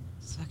Springs.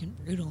 It's fucking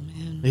brutal,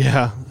 man.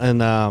 Yeah,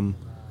 and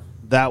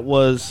that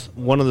was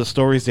one of the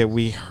stories that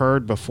we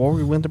heard before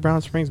we went to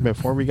Brown Springs,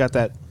 before we got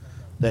that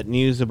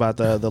news about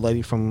the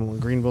lady from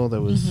Greenville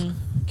that was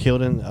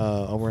killed in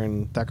over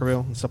in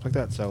Thackerville and stuff like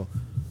that. So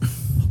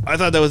I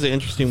thought that was an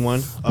interesting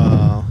one.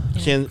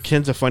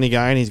 Ken's a funny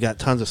guy, and he's got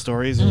tons of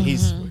stories, and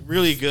he's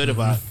really good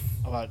about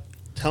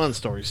telling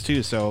stories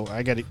too. So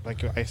I got,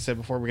 like I said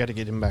before, we got to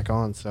get him back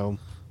on. So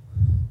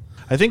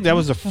I think that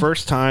was the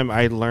first time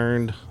I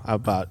learned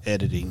about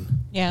editing.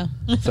 Yeah.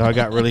 So I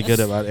got really good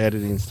about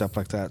editing and stuff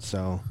like that.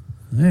 So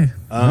Hey.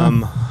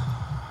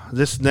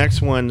 this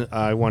next one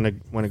I want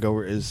to go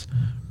over is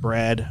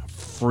Brad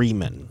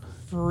Freeman.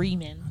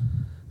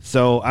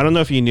 So I don't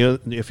know if you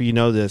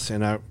know this,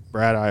 and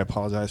Brad, I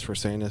apologize for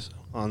saying this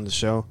on the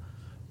show,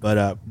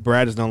 but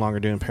Brad is no longer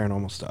doing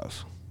paranormal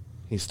stuff.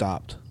 He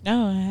stopped.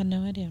 No, I had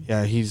no idea.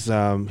 Yeah, he's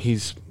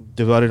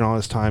devoted all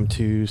his time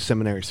to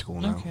seminary school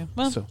now. Okay.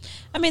 Well, so,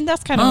 I mean,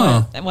 that's kind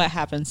of what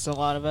happens to a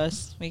lot of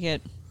us. We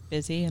get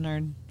busy in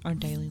our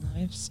daily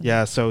lives.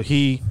 yeah, so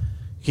he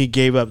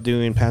gave up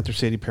doing Panther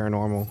City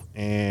Paranormal,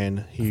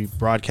 and he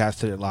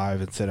broadcasted it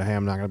live and said, "Hey,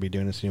 I'm not going to be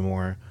doing this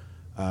anymore.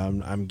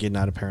 I'm getting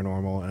out of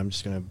paranormal, and I'm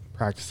just going to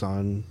practice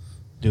on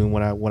doing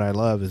what I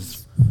love."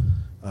 Is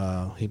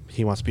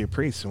he wants to be a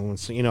priest,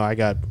 and I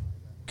got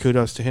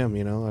kudos to him.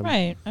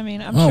 Right. I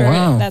mean, I'm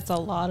sure that's a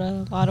lot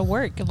of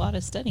work, a lot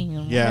of studying,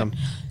 and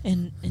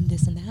and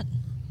this and that.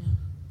 Yeah.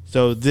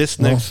 So this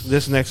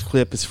next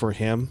clip is for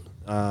him.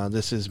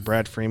 This is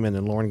Brad Freeman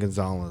and Lauren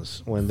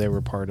Gonzalez when they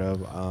were part of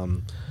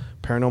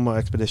Paranormal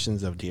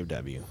Expeditions of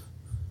DFW.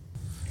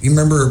 You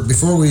remember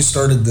before we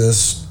started the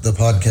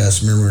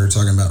podcast, remember we were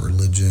talking about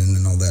religion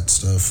and all that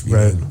stuff, you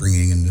know,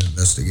 bringing into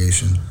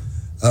investigation.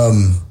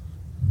 I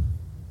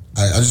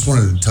just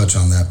wanted to touch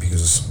on that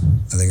because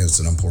I think it's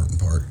an important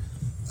part.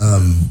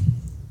 I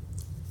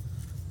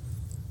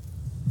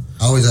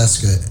always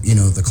ask,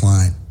 the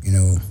client,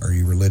 are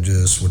you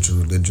religious? What's your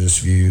religious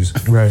views?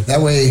 Right.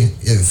 That way,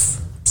 if,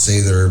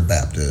 say they're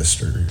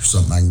Baptist or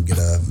something, I can get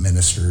a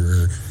minister,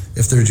 or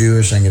if they're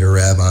Jewish, I can get a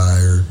rabbi,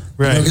 or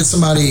get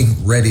somebody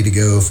ready to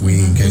go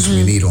in case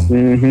we need them.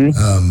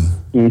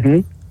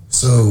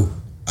 So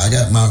I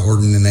got my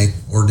ordination.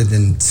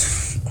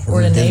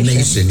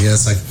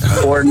 Yes, I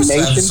have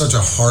such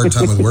a hard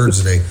time with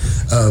words today.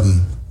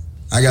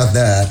 I got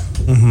that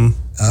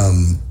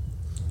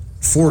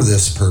for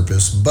this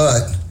purpose,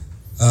 but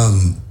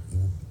I've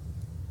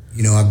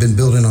been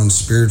building on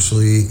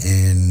spiritually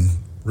and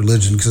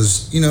religion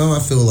because I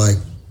feel like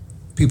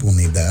people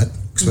need that,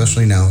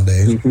 especially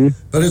nowadays.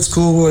 But it's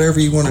cool, whatever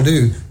you want to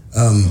do.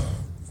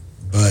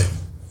 But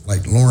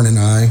like Lauren and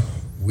I,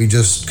 we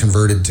just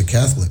converted to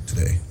Catholic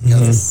today.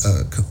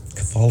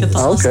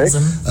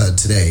 Catholicism.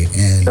 Today,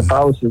 and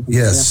Catholicism.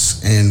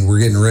 Yes, and we're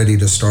getting ready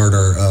to start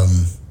our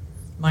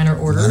minor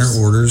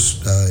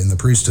orders in the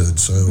priesthood.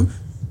 So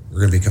we're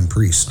going to become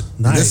priest.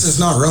 Nice. This is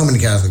not Roman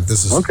Catholic.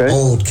 This is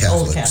old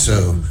Catholic.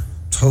 So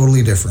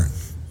totally different.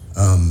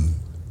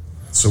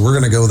 So we're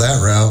going to go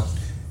that route,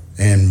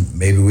 and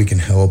maybe we can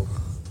help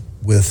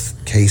with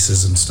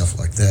cases and stuff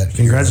like that.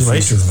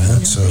 Congratulations,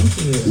 man. So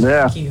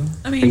Thank you.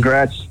 I mean,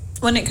 congrats.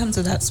 When it comes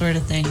to that sort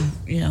of thing,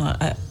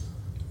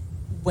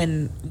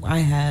 when I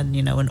had,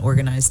 an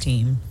organized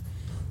team,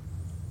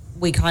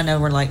 we kind of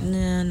were like,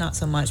 nah, not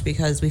so much,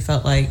 because we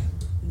felt like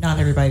not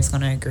everybody's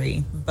going to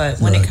agree.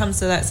 But when it comes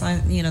to that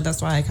side,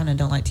 that's why I kind of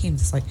don't like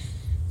teams. It's like,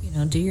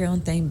 do your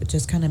own thing, but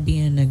just kind of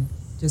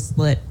just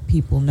let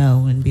people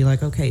know and be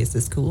like, okay, is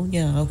this cool?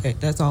 Yeah, okay,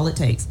 that's all it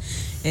takes.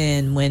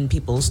 And when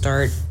people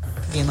start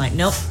being like,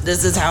 nope,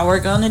 this is how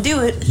we're going to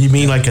do it. You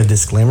mean like a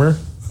disclaimer?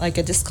 Like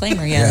a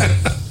disclaimer, yeah.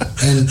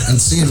 And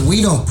seeing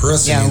we don't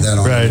press any of that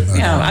on anybody.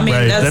 Yeah, I mean,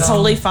 that's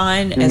totally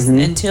fine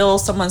until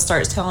someone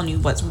starts telling you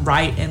what's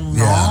right and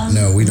wrong. Yeah,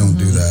 no, we don't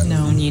do that.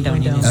 No, you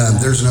don't.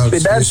 There's no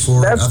excuse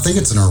for it. I think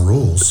it's in our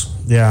rules.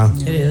 Yeah,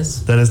 it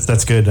is.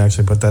 That's good to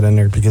actually put that in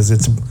there because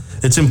it's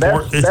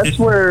important. That's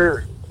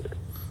where.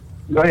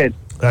 Go ahead.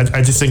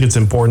 I just think it's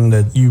important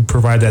that you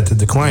provide that to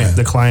the client. Yeah.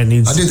 The client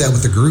needs. I do that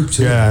with the group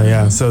too.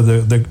 Yeah. So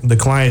the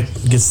client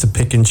gets to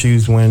pick and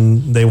choose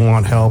when they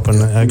want help,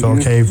 and I go,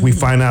 okay, if we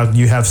find out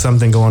you have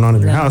something going on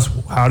in your house,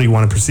 how do you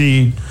want to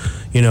proceed?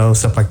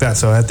 Stuff like that.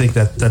 So I think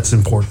that's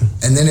important.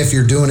 And then if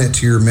you're doing it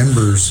to your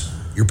members,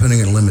 you're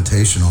putting a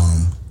limitation on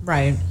them.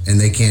 Right. And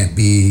they can't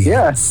be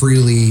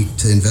freely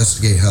to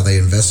investigate how they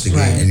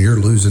investigate, and you're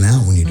losing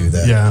out when you do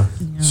that. Yeah.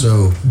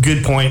 So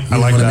good point. I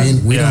like what that. I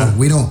mean?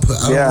 We don't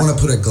put. I don't want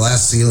to put a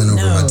glass ceiling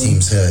over my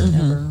team's head.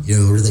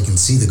 Where they can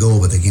see the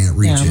goal but they can't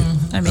reach it.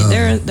 I mean,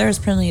 there's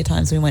plenty of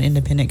times we went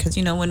independent because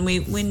when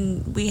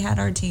we had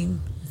our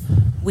team,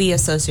 we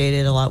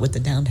associated a lot with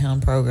the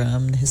downtown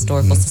program, the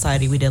historical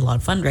society. We did a lot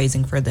of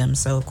fundraising for them,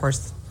 so of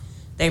course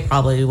they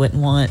probably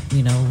wouldn't want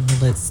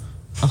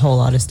a whole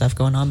lot of stuff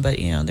going on. But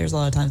there's a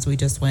lot of times we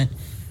just went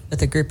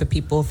with a group of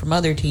people from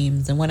other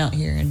teams and went out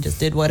here and just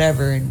did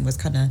whatever and was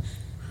kind of,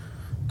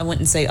 I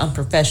wouldn't say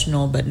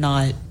unprofessional, but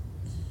not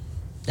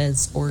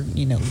as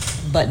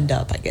buttoned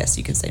up, I guess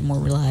you could say, more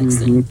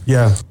relaxed.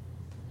 Yeah.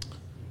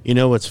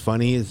 What's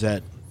funny is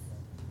that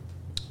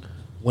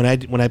when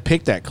I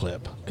picked that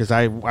clip, because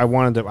I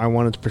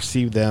wanted to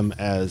perceive them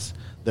as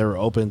they were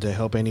open to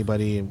help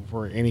anybody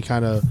for any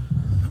kind of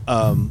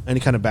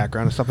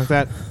background and stuff like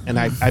that. And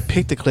I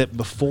picked the clip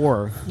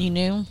before you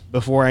knew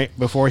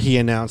before he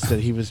announced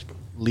that he was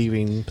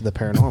leaving the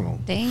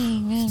paranormal.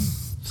 Dang, man.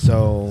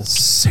 So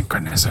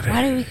synchronicity.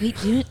 Why do we keep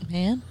doing it,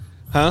 man?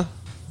 Huh?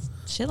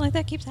 Shit like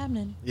that keeps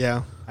happening.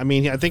 Yeah, I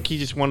mean, I think he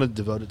just wanted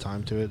devoted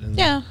time to it. And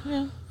yeah.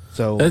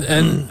 So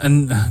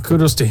and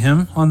kudos to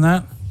him on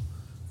that.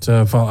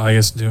 To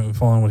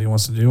following what he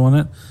wants to do on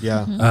it.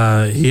 Yeah.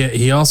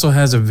 He also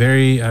has I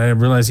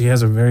realize he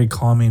has a very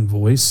calming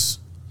voice.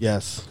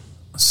 Yes.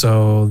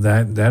 So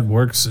that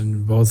works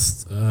in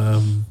both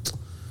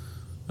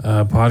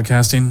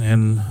podcasting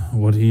and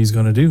what he's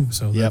going to do.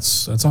 So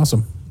that's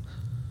awesome.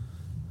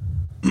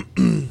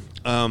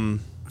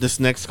 This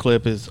next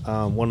clip is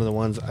one of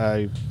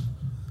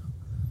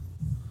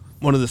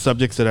the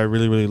subjects that I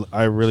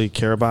really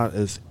care about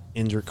is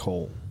Indra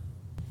Cole.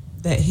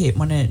 That hit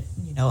when it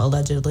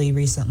allegedly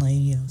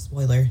recently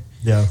spoiler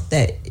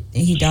that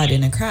he died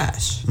in a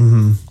crash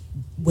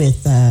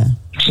with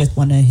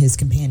one of his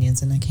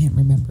companions, and I can't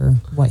remember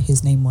what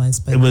his name was,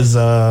 but it was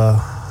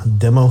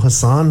Demo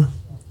Hassan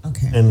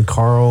and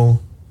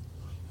Carl.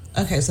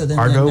 Okay, so then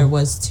Argo? there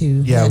was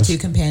two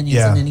companions,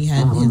 and then he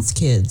had his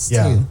kids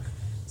too.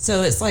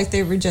 So it's like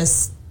they were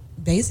just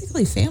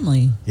basically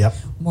family,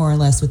 more or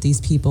less, with these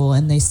people,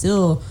 and they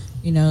still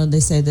they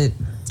say that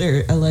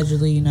they're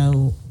allegedly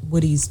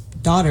Woody's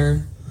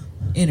daughter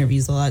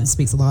interviews a lot and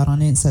speaks a lot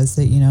on it and says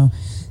that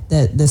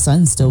that the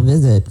sons still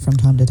visit from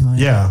time to time.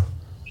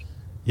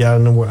 Yeah,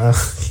 no,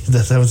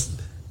 that was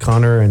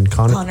Connor and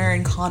Connor. Connor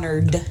and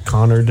Connard.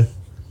 Connard.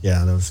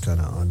 Yeah, that was kind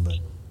of odd, but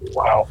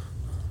Wow.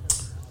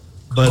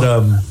 But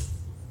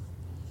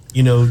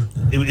you know,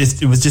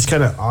 it was just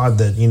kind of odd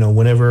that, you know,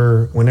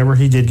 whenever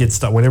he did get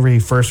stuck, whenever he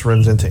first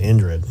runs into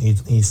Indrid,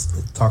 he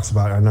talks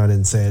about, I know I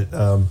didn't say it,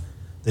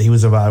 that he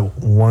was about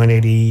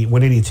 182,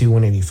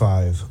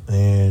 185,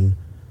 and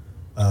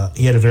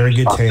he had a very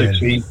good About tan. 6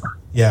 feet.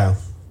 Yeah.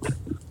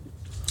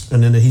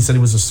 And then he said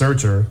he was a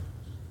searcher,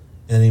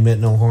 and he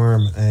meant no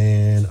harm.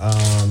 And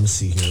let's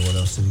see here, what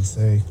else did he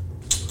say?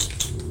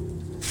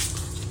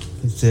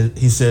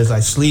 He says, I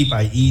sleep,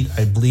 I eat,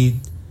 I bleed,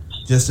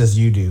 just as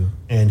you do,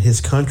 and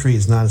his country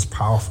is not as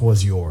powerful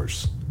as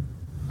yours.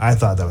 I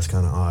thought that was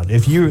kind of odd.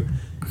 If you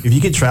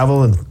could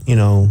travel and, you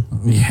know,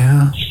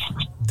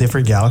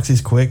 different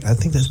galaxies quick, I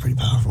think that's pretty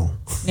powerful.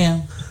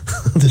 Yeah.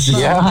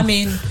 Yeah. I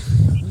mean,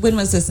 when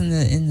was this in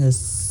the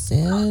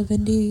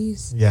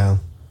 70s? Yeah.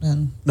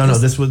 No,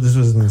 this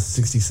was in the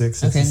 66,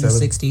 67. Okay, in the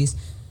 60s.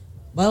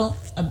 Well,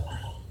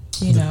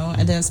 you know,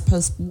 and that's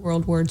post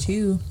World War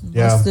II.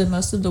 Yeah.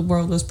 Most of the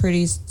world was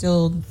pretty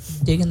still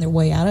digging their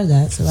way out of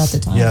that. So at the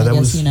time, Yeah, I that guess,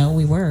 was- you know,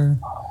 we were.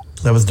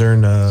 That was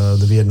during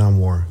the Vietnam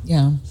War.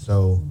 Yeah.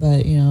 So,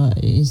 But, you know,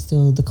 it's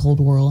still the Cold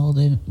War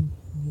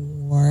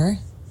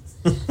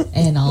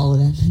and all of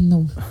that.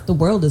 And the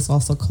world is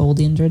also cold,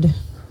 Indrid.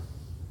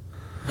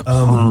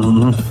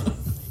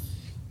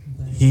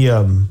 he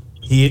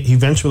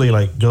eventually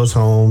like goes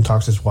home,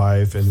 talks to his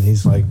wife, and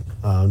he's like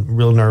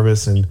real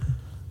nervous, and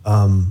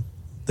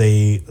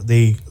they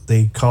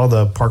call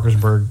the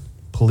Parkersburg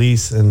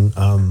police, and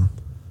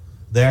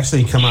they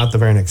actually come out the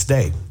very next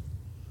day.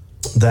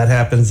 That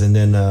happens, and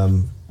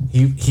then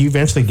he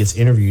eventually gets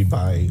interviewed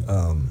by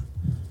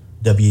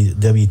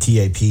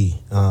WTAP,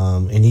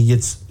 and he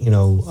gets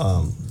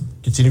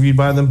gets interviewed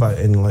by them,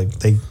 and like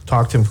they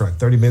talk to him for like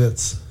 30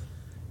 minutes.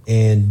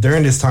 And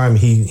during this time,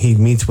 he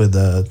meets with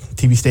the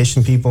TV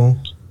station people,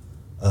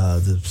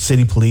 the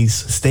city police,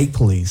 state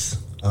police,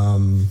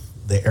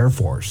 the Air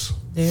Force.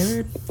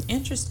 They're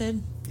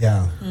interested.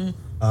 Yeah.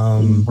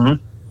 And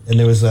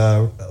there was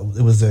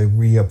a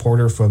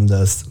reporter from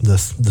the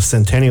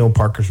Centennial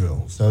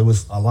Parkersville. So it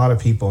was a lot of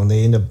people, and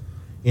they end up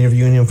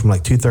interviewing him from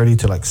like 2:30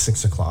 to like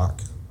 6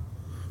 o'clock.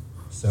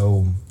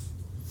 So,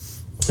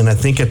 and I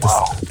think at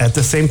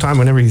the same time,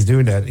 whenever he's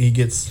doing that, he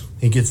gets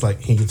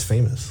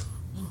famous.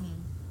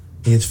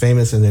 He gets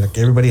famous, and then like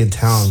everybody in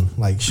town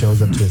like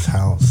shows up to his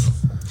house.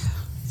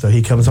 So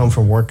he comes home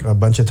from work a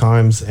bunch of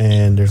times,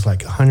 and there's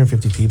like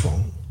 150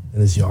 people in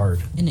his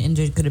yard. And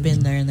Indrid could have been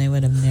there, and they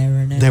would have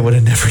never known. They would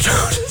have never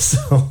noticed.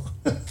 So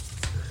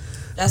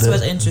That's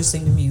what's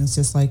interesting to me. It's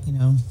just like, you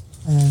know,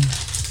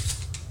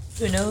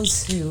 who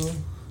knows who's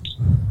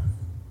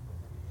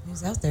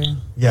out there?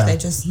 Yeah. They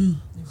just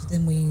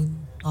then we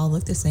all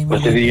look the same.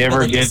 But did he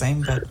ever get?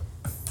 Did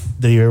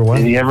he ever what?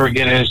 Did he ever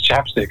get his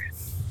chapstick?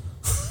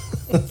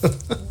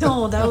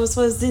 No, that was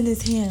what's in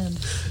his hand.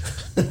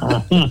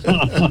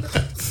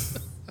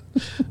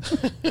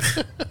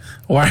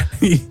 Why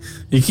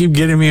you keep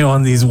getting me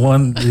on these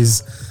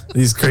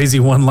crazy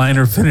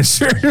one-liner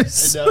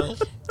finishers? I know.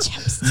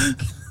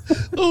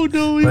 Oh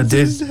no, But it's did-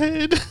 his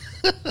head.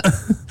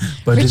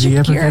 But did he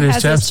ever get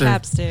his has his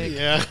chapstick? chapstick.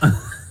 Yeah.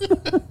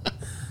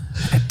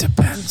 It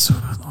depends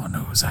on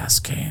who's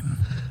asking.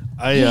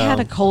 He had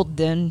a cold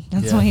then.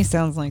 That's yeah. why he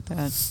sounds like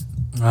that.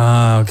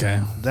 Ah,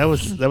 okay. That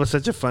was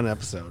such a fun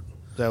episode.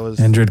 That was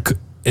Injured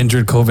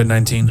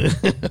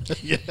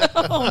COVID-19.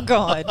 Oh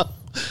God.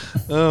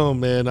 Oh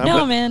man.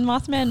 No, man.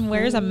 Mothman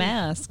wears a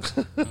mask.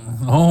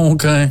 Oh,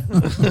 okay.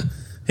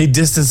 He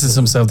distances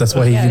himself. That's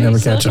why he can never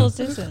he's catch him.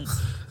 social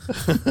distance.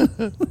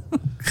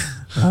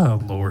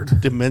 Oh Lord.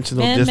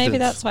 Dimensional And distance. maybe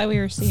that's why we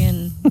were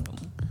seeing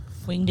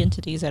winged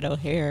entities at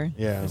O'Hare.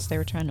 Yeah. Because they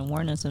were trying to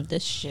warn us of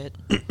this shit.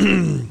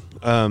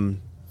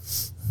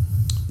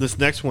 This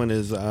next one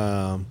is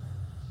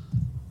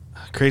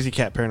Crazy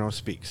Cat Paranormal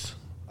Speaks.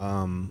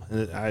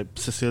 And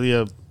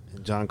Cecilia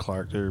and John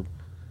Clark, they're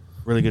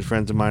really good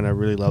friends of mine. I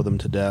really love them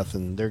to death,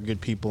 and they're good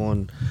people.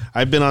 And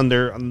I've been on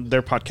their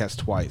podcast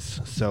twice,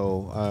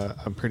 so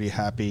I'm pretty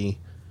happy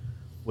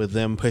with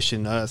them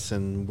pushing us,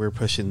 and we're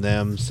pushing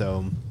them.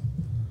 So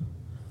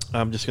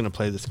I'm just gonna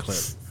play this clip.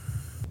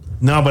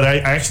 No, but I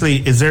actually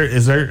is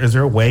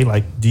there a way,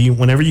 like,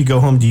 whenever you go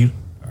home,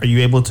 are you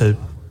able to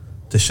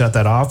shut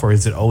that off, or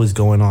is it always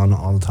going on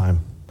all the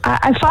time?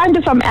 I find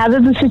if I'm out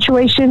of the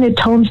situation, it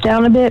tones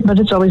down a bit, but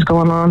it's always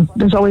going on.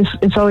 It's always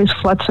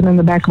flutzing in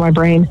the back of my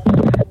brain.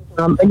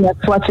 And yeah,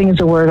 flutzing is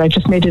a word. I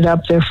just made it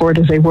up, therefore it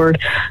is a word.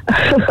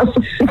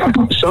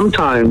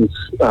 Sometimes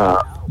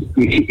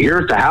here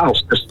at the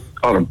house, just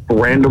on a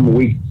random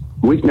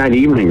weeknight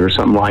evening or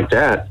something like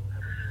that,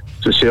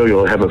 Cecilia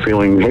will have a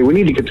feeling, hey, we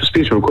need to get this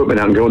piece of equipment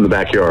out and go in the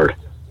backyard.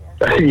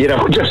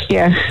 Yeah.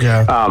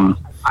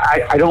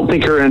 I don't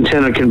think her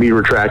antenna can be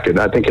retracted.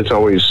 I think it's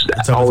always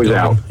going.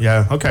 out.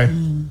 Yeah. Okay.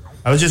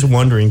 I was just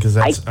wondering because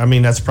that's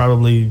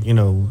probably,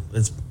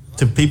 it's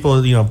to people,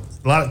 a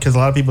lot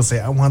of people say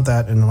I want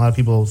that, and a lot of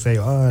people say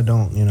I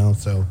don't,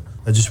 so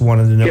I just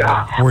wanted to know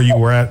where you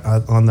were at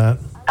on that.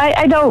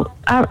 I don't.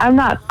 I'm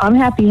not. I'm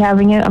happy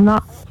having it. I'm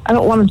not. I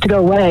don't want it to go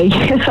away.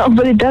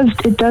 But it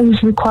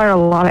does require a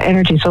lot of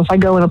energy. So if I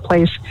go in a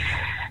place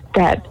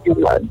that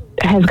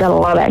has got a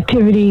lot of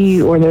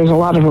activity or there's a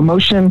lot of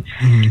emotion,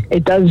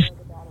 it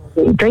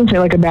drains me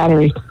like a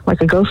battery,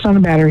 like a ghost on a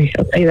battery.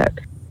 I'll say that.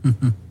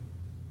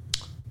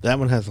 That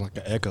one has like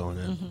an echo in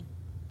it.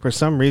 For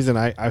some reason,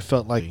 I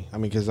felt like, I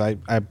mean, because I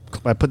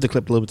put the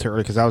clip a little bit too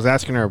early because I was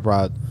asking her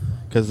about,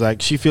 because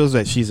like she feels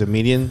that she's a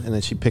medium and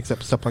then she picks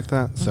up stuff like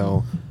that.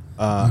 So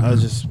I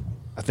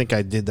think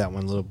I did that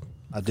one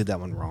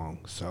wrong.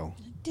 So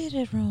Did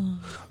it wrong.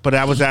 But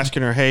I was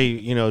asking her, hey,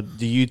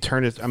 do you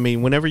turn it? I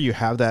mean, whenever you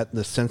have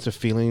the sense of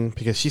feeling,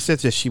 because she said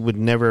that she would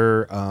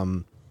never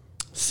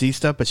see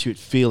stuff, but she would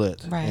feel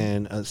it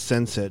and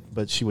sense it,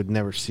 but she would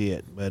never see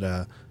it. But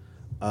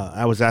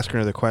I was asking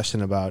her the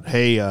question about,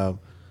 hey, do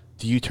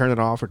you turn it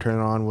off or turn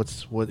it on?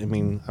 I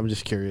mean, I'm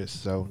just curious.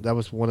 So that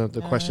was one of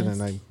the questions,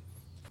 and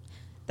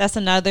that's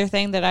another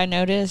thing that I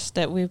noticed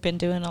that we've been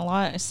doing a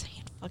lot is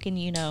saying fucking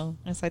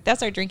It's like,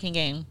 that's our drinking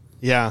game.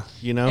 Yeah,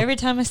 Every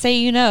time I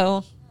say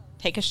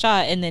take a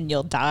shot and then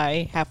you'll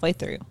die halfway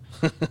through.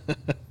 But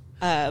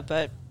I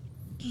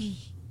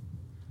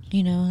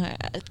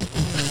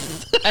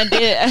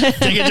did.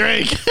 Take a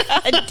drink.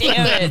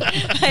 Damn it!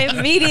 I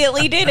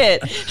immediately did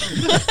it.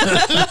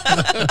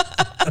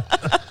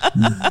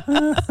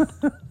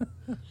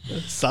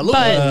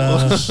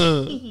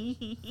 Salud.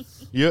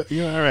 You're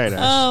all right, Ash.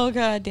 Oh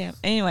god damn.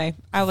 Anyway,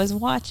 I was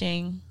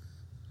watching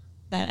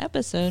that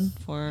episode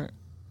for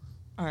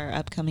our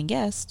upcoming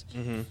guest,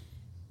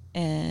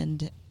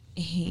 and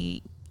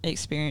he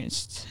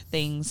experienced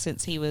things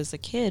since he was a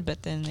kid.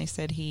 But then they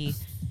said he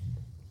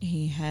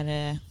had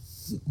a,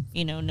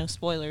 no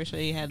spoilers, but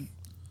he had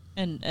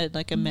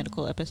like a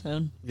medical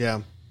episode.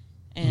 Yeah.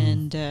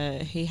 And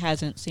he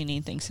hasn't seen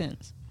anything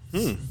since.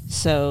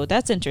 So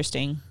that's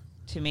interesting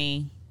to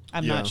me.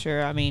 I'm not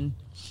sure. I mean,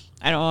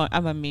 I'm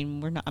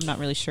not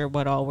really sure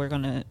what all we're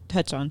going to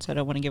touch on, so I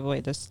don't want to give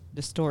away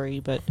the story,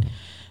 but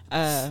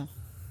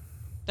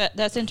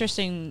that's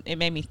interesting. It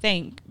made me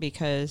think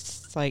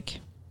because it's like,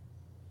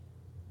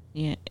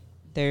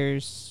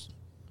 there's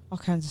all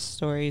kinds of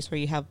stories where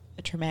you have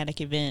a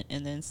traumatic event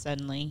and then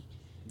suddenly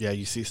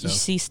you see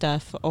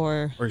stuff.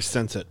 or you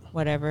sense it,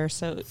 whatever.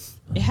 So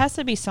it has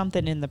to be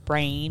something in the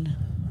brain,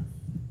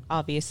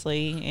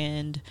 obviously,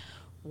 and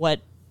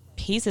what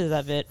pieces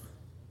of it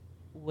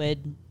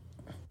would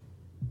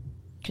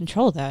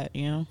control that,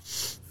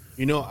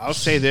 I'll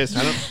say this.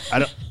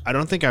 I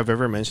don't think I've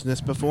ever mentioned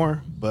this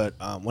before, but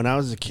when I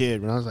was a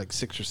kid, when I was like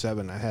 6 or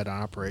 7, I had an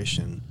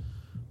operation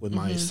with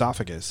my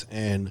esophagus,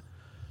 and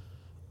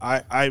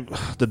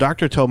the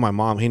doctor told my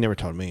mom, he never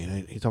told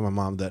me, he told my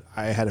mom that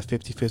I had a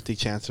 50-50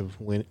 chance of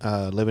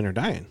living or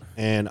dying.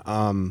 And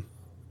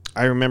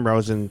I remember I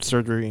was in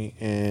surgery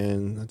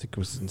in, I think it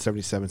was in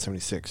 77,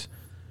 76,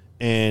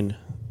 and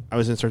I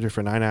was in surgery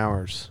for 9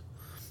 hours.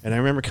 And I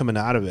remember coming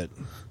out of it,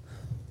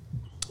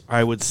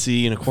 I would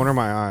see in the corner of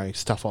my eye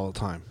stuff all the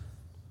time.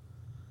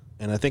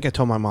 And I think I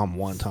told my mom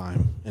one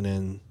time, and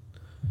then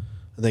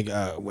I think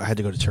I had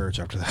to go to church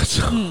after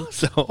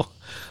that.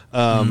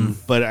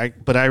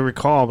 But I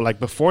recall,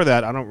 like, before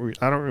that, I don't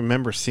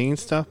remember seeing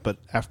stuff, but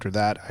after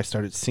that, I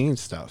started seeing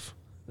stuff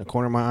in the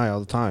corner of my eye all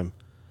the time.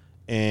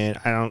 And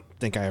I don't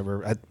think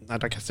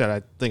like I said,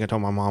 I think I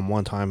told my mom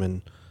one time,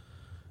 and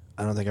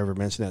I don't think I ever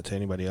mentioned that to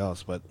anybody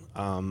else, but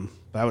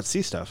I would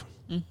see stuff.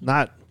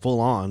 Not full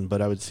on,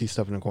 but I would see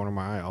stuff in the corner of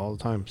my eye all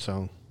the time.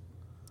 So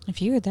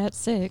if you were that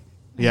sick,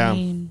 yeah, I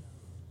mean,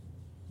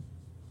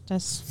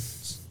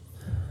 that's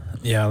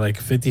like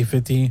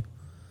 50-50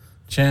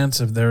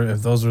 chance if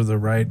those are the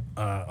right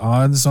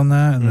odds on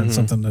that, and then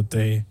something that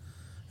they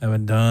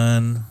haven't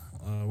done.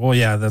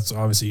 That's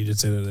obviously, you did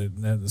say that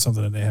that's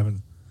something that they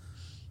haven't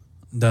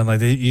done.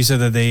 Like you said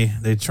that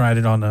they tried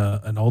it on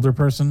an older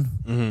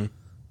person.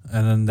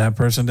 And then that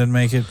person didn't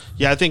make it.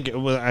 Yeah, I think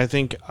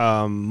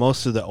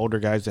most of the older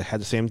guys that had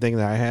the same thing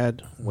that I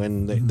had,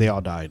 when they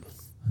all died.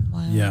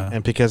 Wow. Yeah,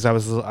 and because I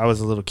was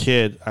a little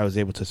kid, I was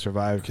able to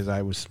survive because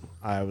I was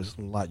a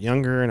lot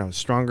younger and I was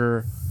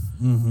stronger,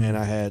 and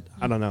I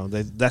don't know.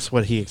 That's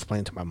what he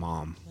explained to my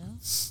mom.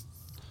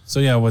 So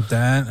yeah, with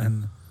that,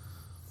 and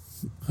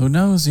who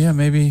knows? Yeah,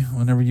 maybe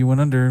whenever you went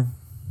under.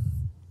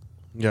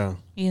 Yeah.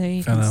 Either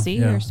you can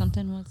see or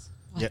something was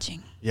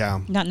watching.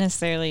 Yeah. Not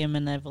necessarily a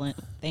malevolent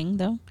thing,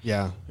 though.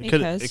 Yeah.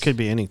 It could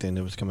be anything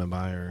that was coming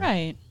by.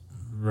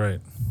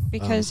 Right.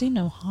 Because,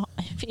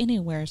 if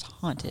anywhere is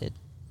haunted,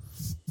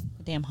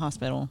 the damn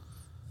hospital.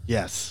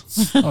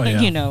 Yes. Oh,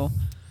 yeah.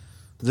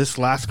 This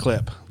last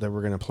clip that we're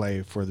going to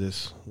play for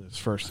this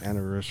first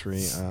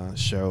anniversary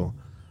show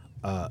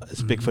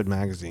is Bigfoot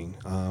Magazine.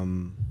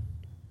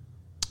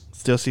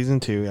 Still season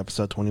 2,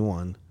 episode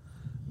 21.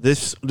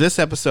 This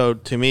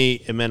episode, to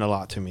me, it meant a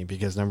lot to me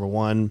because, number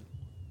one,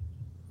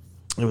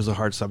 it was a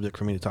hard subject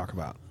for me to talk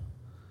about.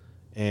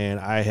 And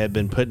I had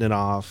been putting it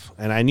off.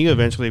 And I knew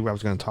eventually I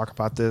was going to talk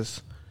about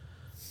this.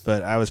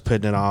 But I was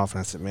putting it off. And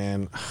I said,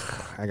 man,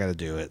 I got to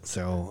do it.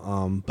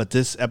 So, but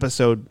this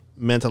episode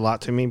meant a lot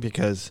to me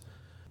because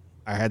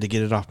I had to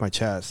get it off my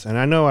chest. And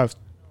I know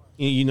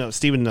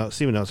Steven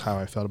knows how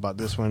I felt about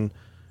this one,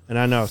 and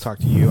I know I've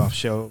talked to you off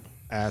show,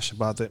 Ash,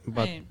 about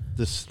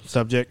this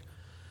subject.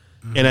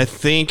 And I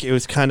think it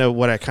was kind of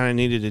what I kind of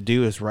needed to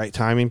do is right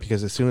timing,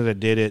 because as soon as I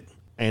did it,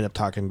 I ended up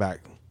talking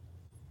back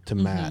to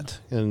Matt,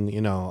 and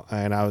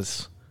and I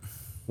was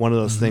one of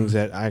those things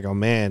that I go,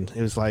 man,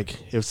 it was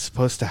like it was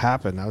supposed to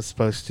happen. I was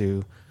supposed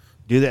to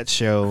do that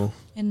show.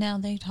 And now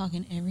they're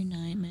talking every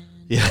night, man.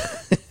 Yeah.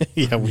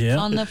 yeah.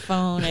 On the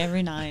phone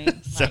every night,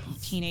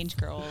 like teenage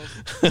girls.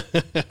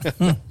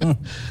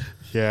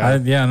 Yeah.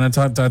 And I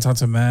talked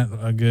to Matt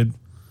a good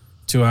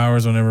 2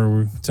 hours whenever we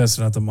were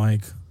testing out the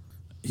mic.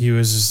 He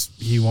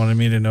wanted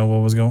me to know what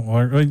was going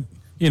on.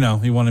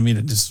 He wanted me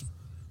to just,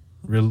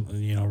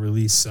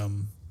 release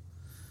some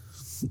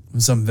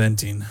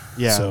venting.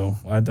 Yeah. So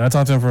I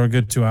talked to him for a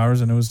good 2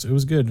 hours, and it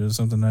was good. It was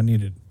something I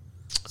needed.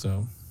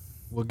 So.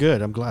 Well,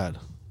 good. I'm glad.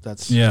 I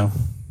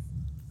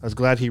was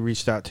glad he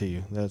reached out to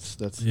you.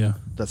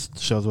 That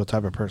shows what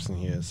type of person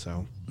he is.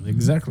 So.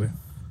 Exactly.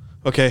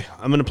 Okay,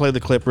 I'm gonna play the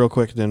clip real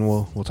quick, then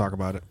we'll talk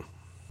about it.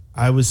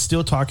 I was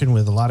still talking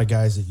with a lot of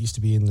guys that used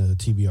to be in the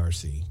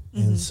TBRC,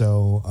 and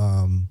so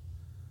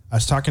I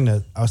was talking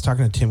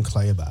to Tim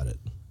Clay about it,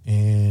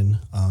 and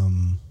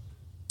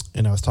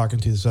I was talking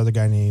to this other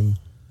guy named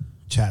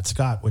Chad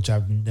Scott, which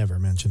I've never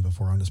mentioned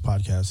before on this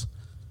podcast.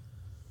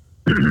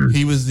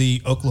 He was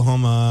the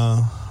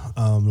Oklahoma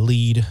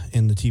lead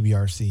in the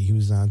TBRC. He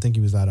was, I think,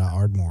 he was out of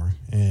Ardmore,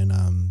 and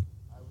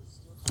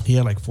he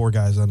had like 4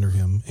 guys under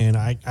him, and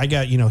I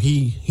got,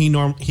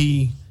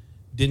 he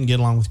didn't get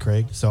along with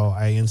Craig, so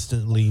I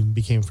instantly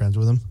became friends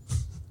with him.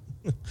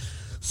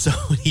 So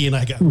he and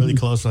I got really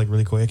close, like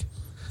really quick.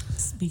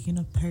 Speaking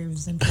of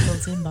pervs and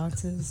people's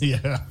inboxes.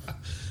 Yeah.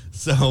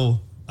 So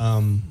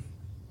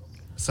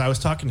I was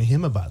talking to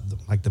him about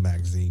the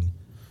magazine,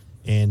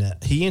 and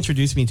he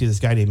introduced me to this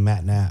guy named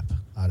Matt Knapp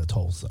out of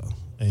Tulsa,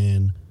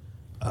 and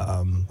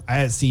I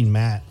had seen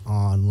Matt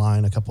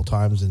online a couple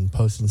times and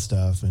posting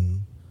stuff,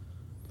 and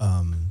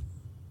I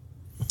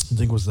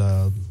think it was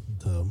the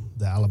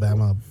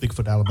Alabama,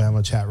 Bigfoot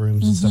Alabama chat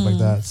rooms and stuff like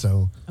that.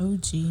 So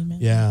OG, man.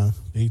 Yeah,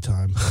 big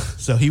time.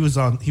 So he was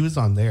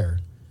on there,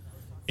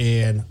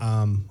 and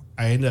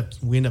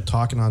we ended up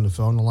talking on the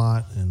phone a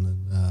lot, and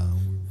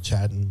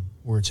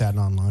we were chatting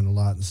online a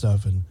lot and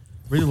stuff, and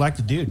really liked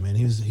the dude, man.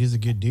 He's a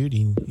good dude.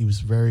 He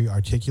was very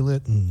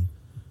articulate and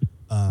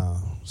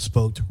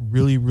spoke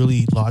really,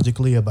 really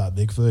logically about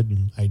Bigfoot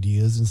and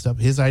ideas and stuff.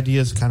 His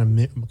ideas kind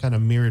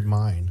of mirrored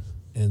mine,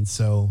 and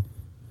so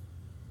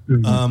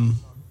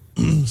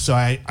so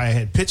I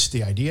had pitched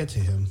the idea to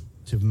him,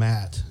 to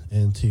Matt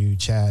and to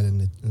Chad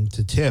and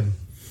to Tim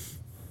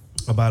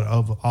about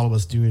all of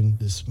us doing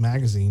this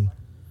magazine.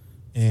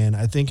 And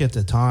I think at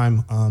the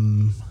time,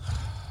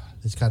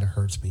 this kind of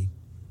hurts me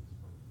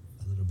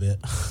a little bit,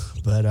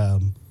 but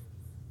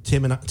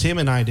Tim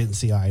and I didn't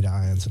see eye to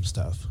eye on some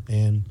stuff,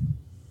 and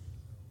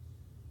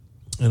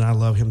I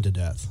love him to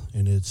death,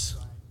 and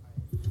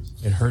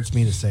it hurts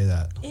me to say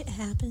that. It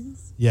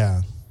happens.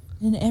 Yeah.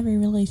 In every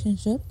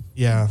relationship.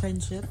 Yeah. And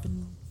friendship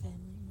and family,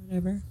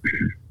 whatever.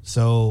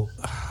 So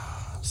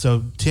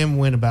Tim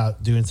went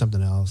about doing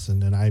something else,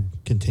 and then I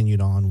continued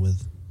on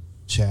with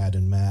Chad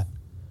and Matt.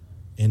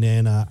 And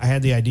then I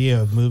had the idea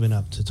of moving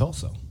up to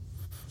Tulsa.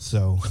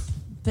 So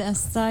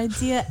best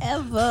idea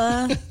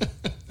ever.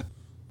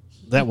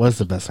 That was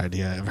the best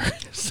idea ever.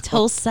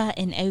 Tulsa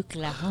in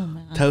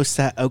Oklahoma.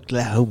 Tulsa,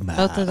 Oklahoma.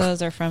 Both of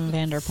those are from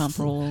Vanderpump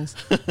Rules,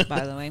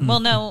 by the way. Well,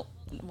 no,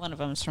 one of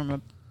them is from a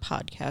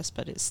podcast,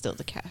 but it's still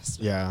the cast.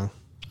 Yeah.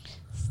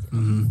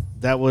 Mm-hmm.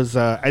 That was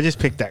I just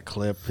picked that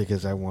clip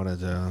because I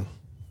wanted to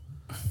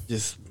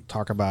just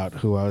talk about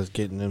who I was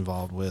getting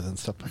involved with and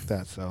stuff like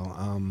that.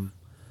 So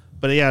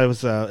but yeah, it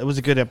was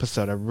a good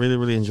episode. I really,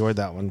 really enjoyed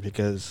that one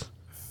because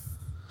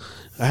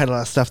I had a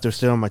lot of stuff that was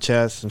still on my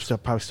chest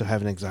and probably still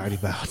having anxiety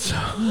about.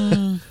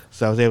 So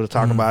so I was able to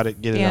talk about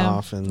it, get it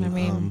off, and I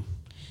mean,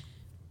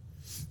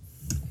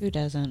 who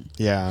doesn't?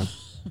 Yeah.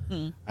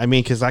 I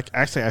mean, because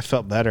I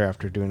felt better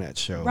after doing that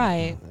show.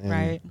 Right,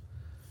 right.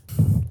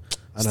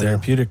 It's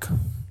therapeutic.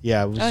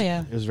 Yeah, it was,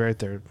 it was very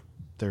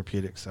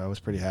therapeutic. So I was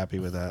pretty happy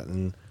with that.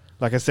 And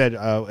like I said,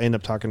 I ended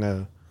up talking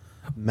to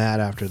Matt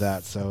after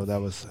that. So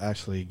that was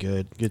actually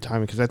good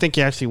timing because I think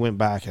he actually went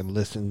back and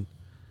listened.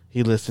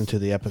 He listened to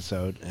the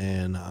episode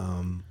and.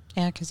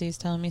 Yeah, because he was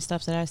telling me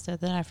stuff that I said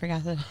that I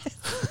forgot that.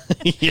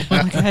 Yeah.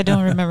 Like, I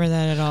don't remember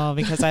that at all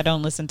because I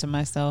don't listen to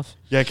myself.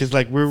 Yeah, because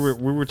like we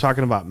were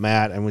talking about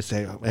Matt and we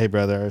say, "Hey,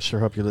 brother, I sure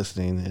hope you're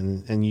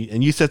listening." And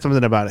you said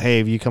something about,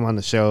 "Hey, if you come on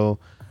the show,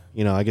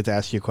 I get to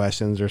ask you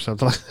questions or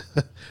something."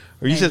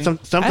 Or you said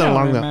something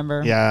along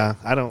remember. Yeah,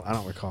 I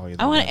don't recall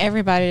either. I want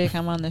everybody to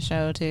come on the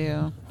show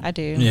too. I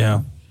do.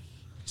 Yeah.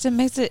 So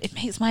it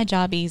makes my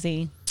job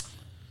easy.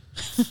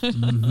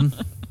 Mm-hmm.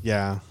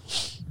 Yeah.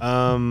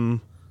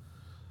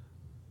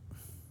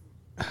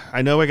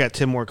 I know I got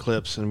 10 more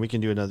clips, and we can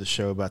do another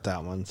show about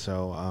that one.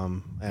 So,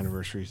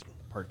 anniversary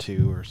part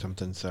 2 or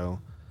something.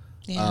 So,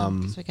 yeah,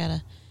 because we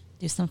gotta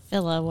do some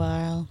filler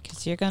while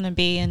because you're gonna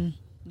be in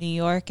New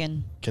York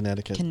and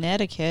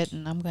Connecticut,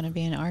 and I'm going to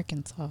be in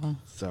Arkansas.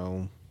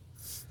 So,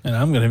 and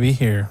I'm going to be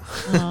here.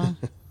 I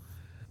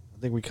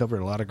think we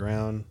covered a lot of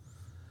ground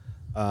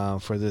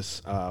for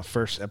this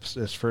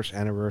first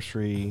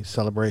anniversary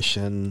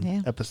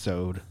celebration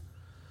episode.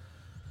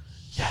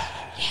 Yeah.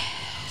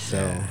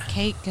 So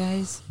cake,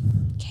 guys,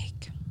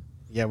 cake.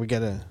 Yeah, we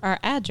gotta. Our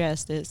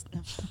address is.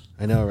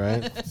 I know,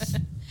 right?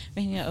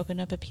 We need to open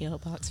up a PO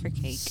box for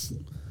cake.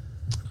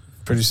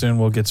 Pretty soon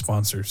we'll get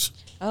sponsors.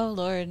 Oh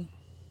Lord.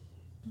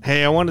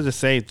 Hey, I wanted to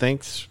say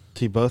thanks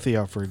to both of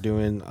y'all for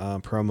doing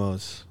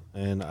promos,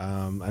 and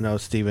I know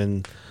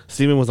Steven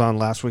was on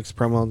last week's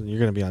promo. You're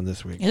gonna be on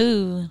this week.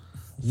 Ooh.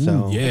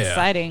 So yeah,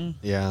 exciting.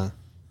 Yeah.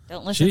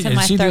 Don't listen to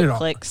my throat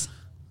clicks.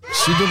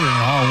 She did it in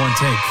all one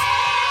take.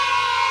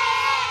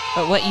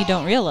 But what you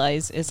don't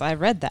realize is I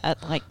read that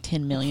like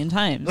 10 million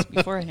times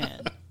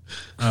beforehand.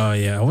 Oh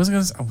yeah, I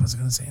wasn't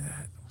gonna say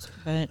that.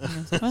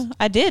 But well,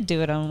 I did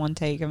do it on one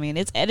take. I mean,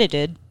 it's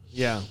edited.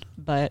 Yeah.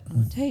 But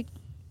one take.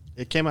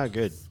 It came out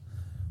good.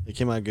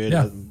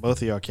 Yeah.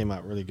 Both of y'all came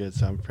out really good,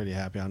 so I'm pretty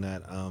happy on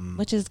that.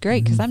 Which is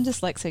great because I'm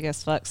dyslexic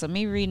as fuck. So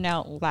me reading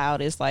out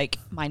loud is like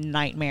my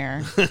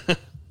nightmare.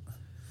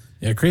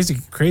 Yeah, Crazy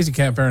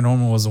Cat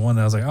Paranormal was the one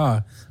that I was like,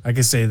 oh, I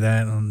could say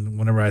that. And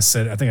whenever I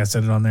said it, I think I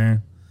said it on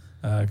there.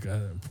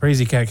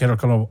 Crazy Cat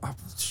Kettle. Oh,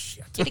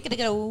 shit. Get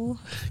go.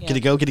 Get it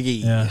go.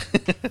 Yeah.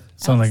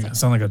 sound like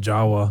a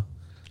Jawa.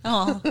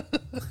 Oh.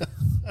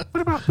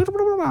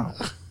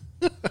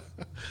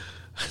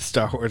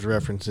 Star Wars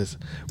references.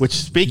 Which,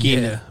 speaking,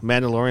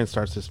 Mandalorian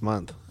starts this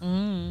month.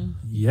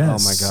 Yes. Oh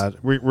my God,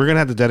 we're gonna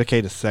have to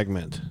dedicate a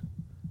segment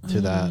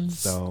to that.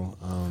 So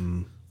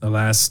the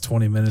last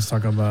 20 minutes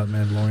talking about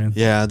Mandalorian.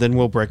 Yeah, then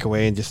we'll break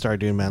away and just start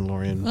doing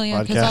Mandalorian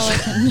podcast.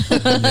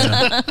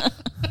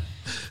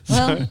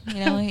 Well,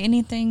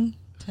 anything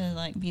to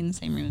like be in the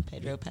same room with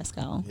Pedro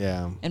Pascal.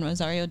 Yeah. And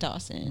Rosario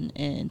Dawson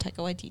and Taika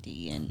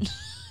Waititi, and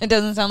it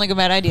doesn't sound like a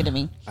bad idea to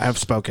me. I have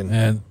spoken.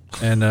 And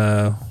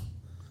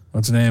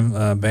what's her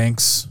name?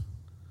 Banks.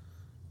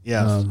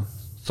 Yeah.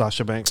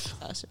 Sasha Banks.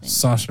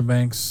 Sasha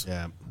Banks.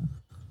 Yeah.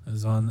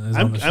 Is on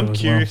the show. I'm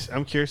curious. Well.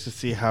 I'm curious to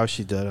see how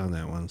she did on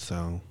that one.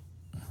 So.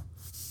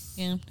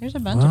 Yeah, there's a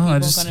bunch of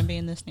people going to be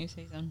in this new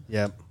season.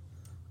 Yep.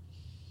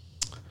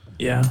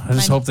 Yeah, I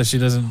just hope that she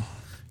doesn't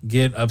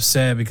get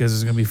upset because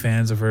there's going to be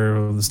fans of her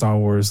of the Star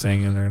Wars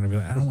thing, and they're going to be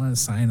like, I don't want to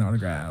sign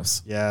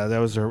autographs. Yeah, that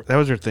was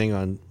her thing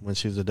on when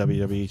she was the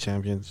WWE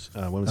champion.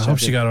 I hope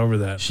she got over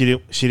that. She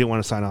didn't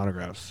want to sign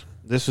autographs.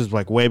 This was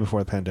like way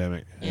before the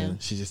pandemic, and Yeah.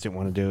 she just didn't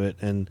want to do it.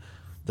 And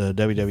the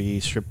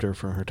WWE stripped her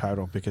from her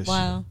title because.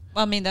 Wow.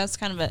 Well, I mean, that's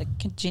kind of a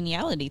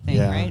congeniality thing,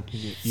 Yeah, right?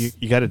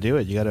 You got to do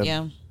it. You got to.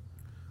 Yeah.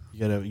 You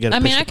gotta. I mean, push the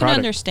I can product.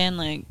 understand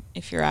like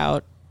if you're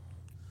out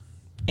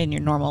in your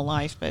normal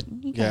life, but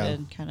you gotta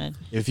kind of.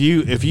 If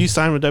you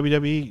sign with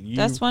WWE,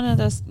 That's one of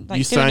those. Like,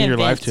 you sign your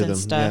life to them.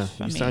 Stuff.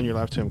 Yeah, you sign your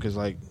life to him because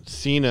like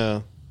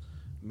Cena,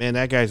 man,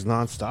 that guy's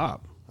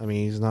nonstop. I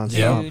mean, he's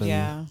nonstop. Dude,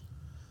 yeah.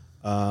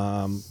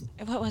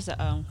 What was it?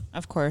 Oh,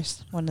 of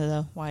course, one of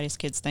the whitest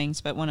kids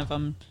things. But one of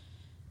them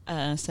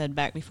said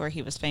back before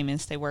he was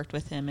famous, they worked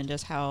with him and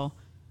just how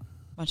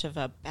much of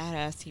a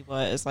badass he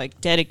was, like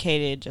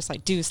dedicated, just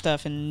like do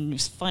stuff and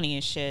was funny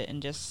as shit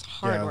and just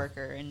hard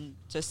worker and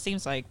just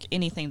seems like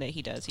anything that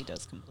he does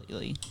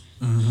completely.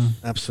 Mm-hmm.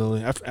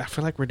 Absolutely. I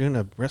feel like we're doing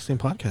a wrestling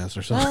podcast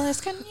or something. Well,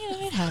 it's kind of,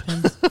 it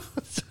happens.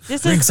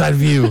 This Ringside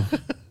View.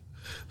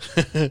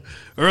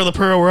 Earl of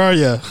Pearl, where are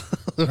you?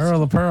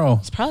 Earl of Pearl.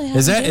 It's probably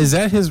is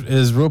that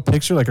his real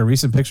picture, like a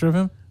recent picture of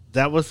him?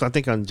 That was, I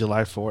think, on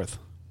July 4th.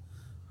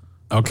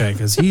 Okay,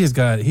 because he has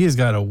got a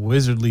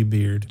wizardly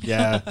beard.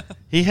 Yeah,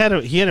 he had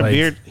a Like-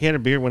 beard. He had a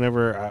beard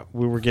whenever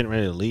we were getting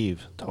ready to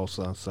leave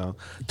Tulsa. So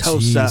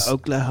Tulsa, Jeez.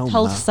 Oklahoma.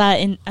 Tulsa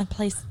in a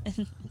place.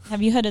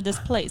 Have you heard of this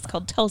place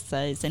called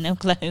Tulsa? It's in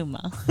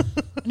Oklahoma.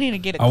 I need to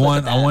get a I clip want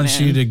of that,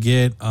 you man. to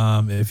get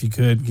if you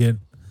could get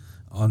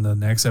on the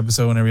next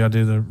episode whenever y'all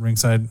do the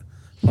Ringside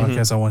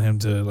podcast. I want him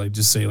to like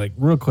just say like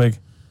real quick,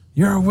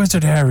 "You're a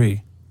wizard,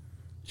 Harry."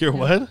 You're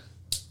what?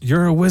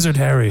 You're a wizard,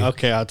 Harry.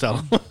 Okay, I'll tell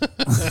him.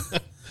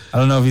 I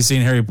don't know if he's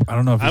seen Harry. I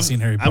don't know if he's seen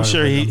Harry Potter. I'm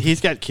sure but, he's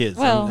got kids.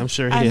 Well, I'm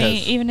sure he I has.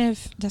 mean, even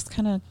if that's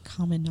kind of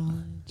common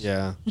knowledge.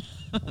 Yeah.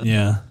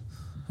 Yeah.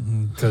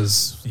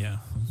 Because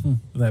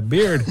that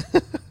beard.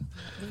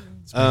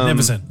 It's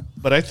magnificent.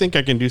 But I think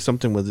I can do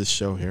something with this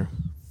show here.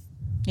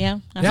 Yeah,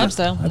 I Yeah, hope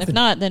so. I If think-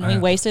 not, then we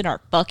wasted our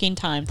fucking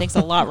time. Thanks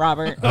a lot,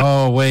 Robert.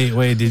 Oh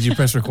wait! Did you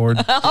press record?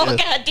 Oh,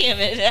 God damn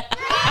it.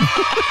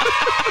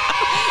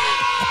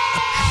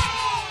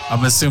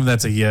 I'm assuming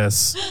that's a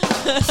yes.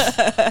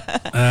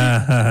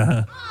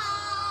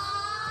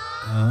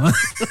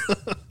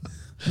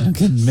 I'm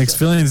getting mixed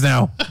feelings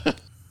now.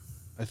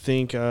 I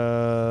think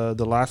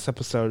the last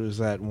episode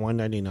is at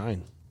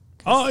 199.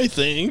 I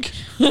think.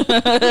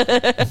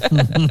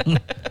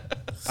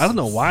 I don't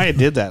know why I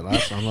did that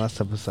last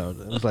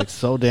episode. It was like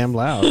so damn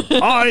loud.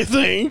 I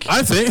think.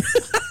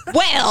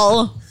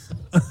 Well,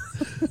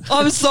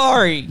 I'm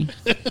sorry.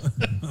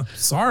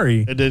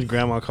 Sorry. I did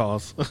grandma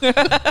calls.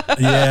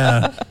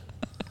 Yeah.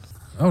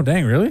 Oh,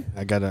 dang, really?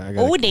 I gotta.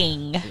 Oh,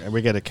 dang.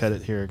 We gotta cut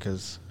it here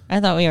because. I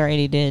thought we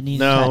already did. You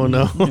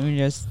No. We were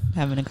just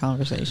having a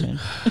conversation.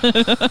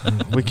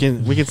 we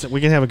can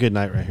have a good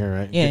night right here,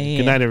 right? Yeah, Good, yeah.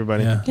 good night,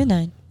 everybody. Yeah. Good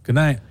night. Good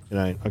night. Good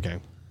night. Okay.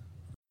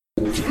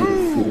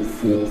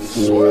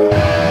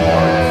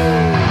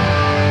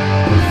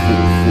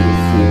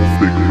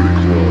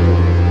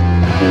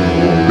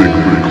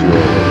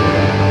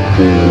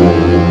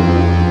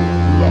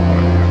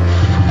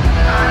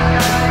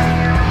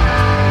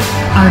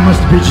 I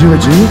must bid you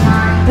adieu,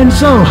 and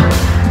so,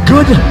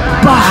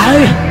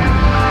 goodbye,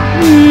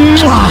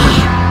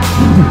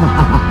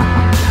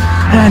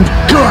 and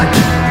good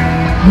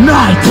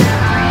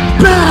night.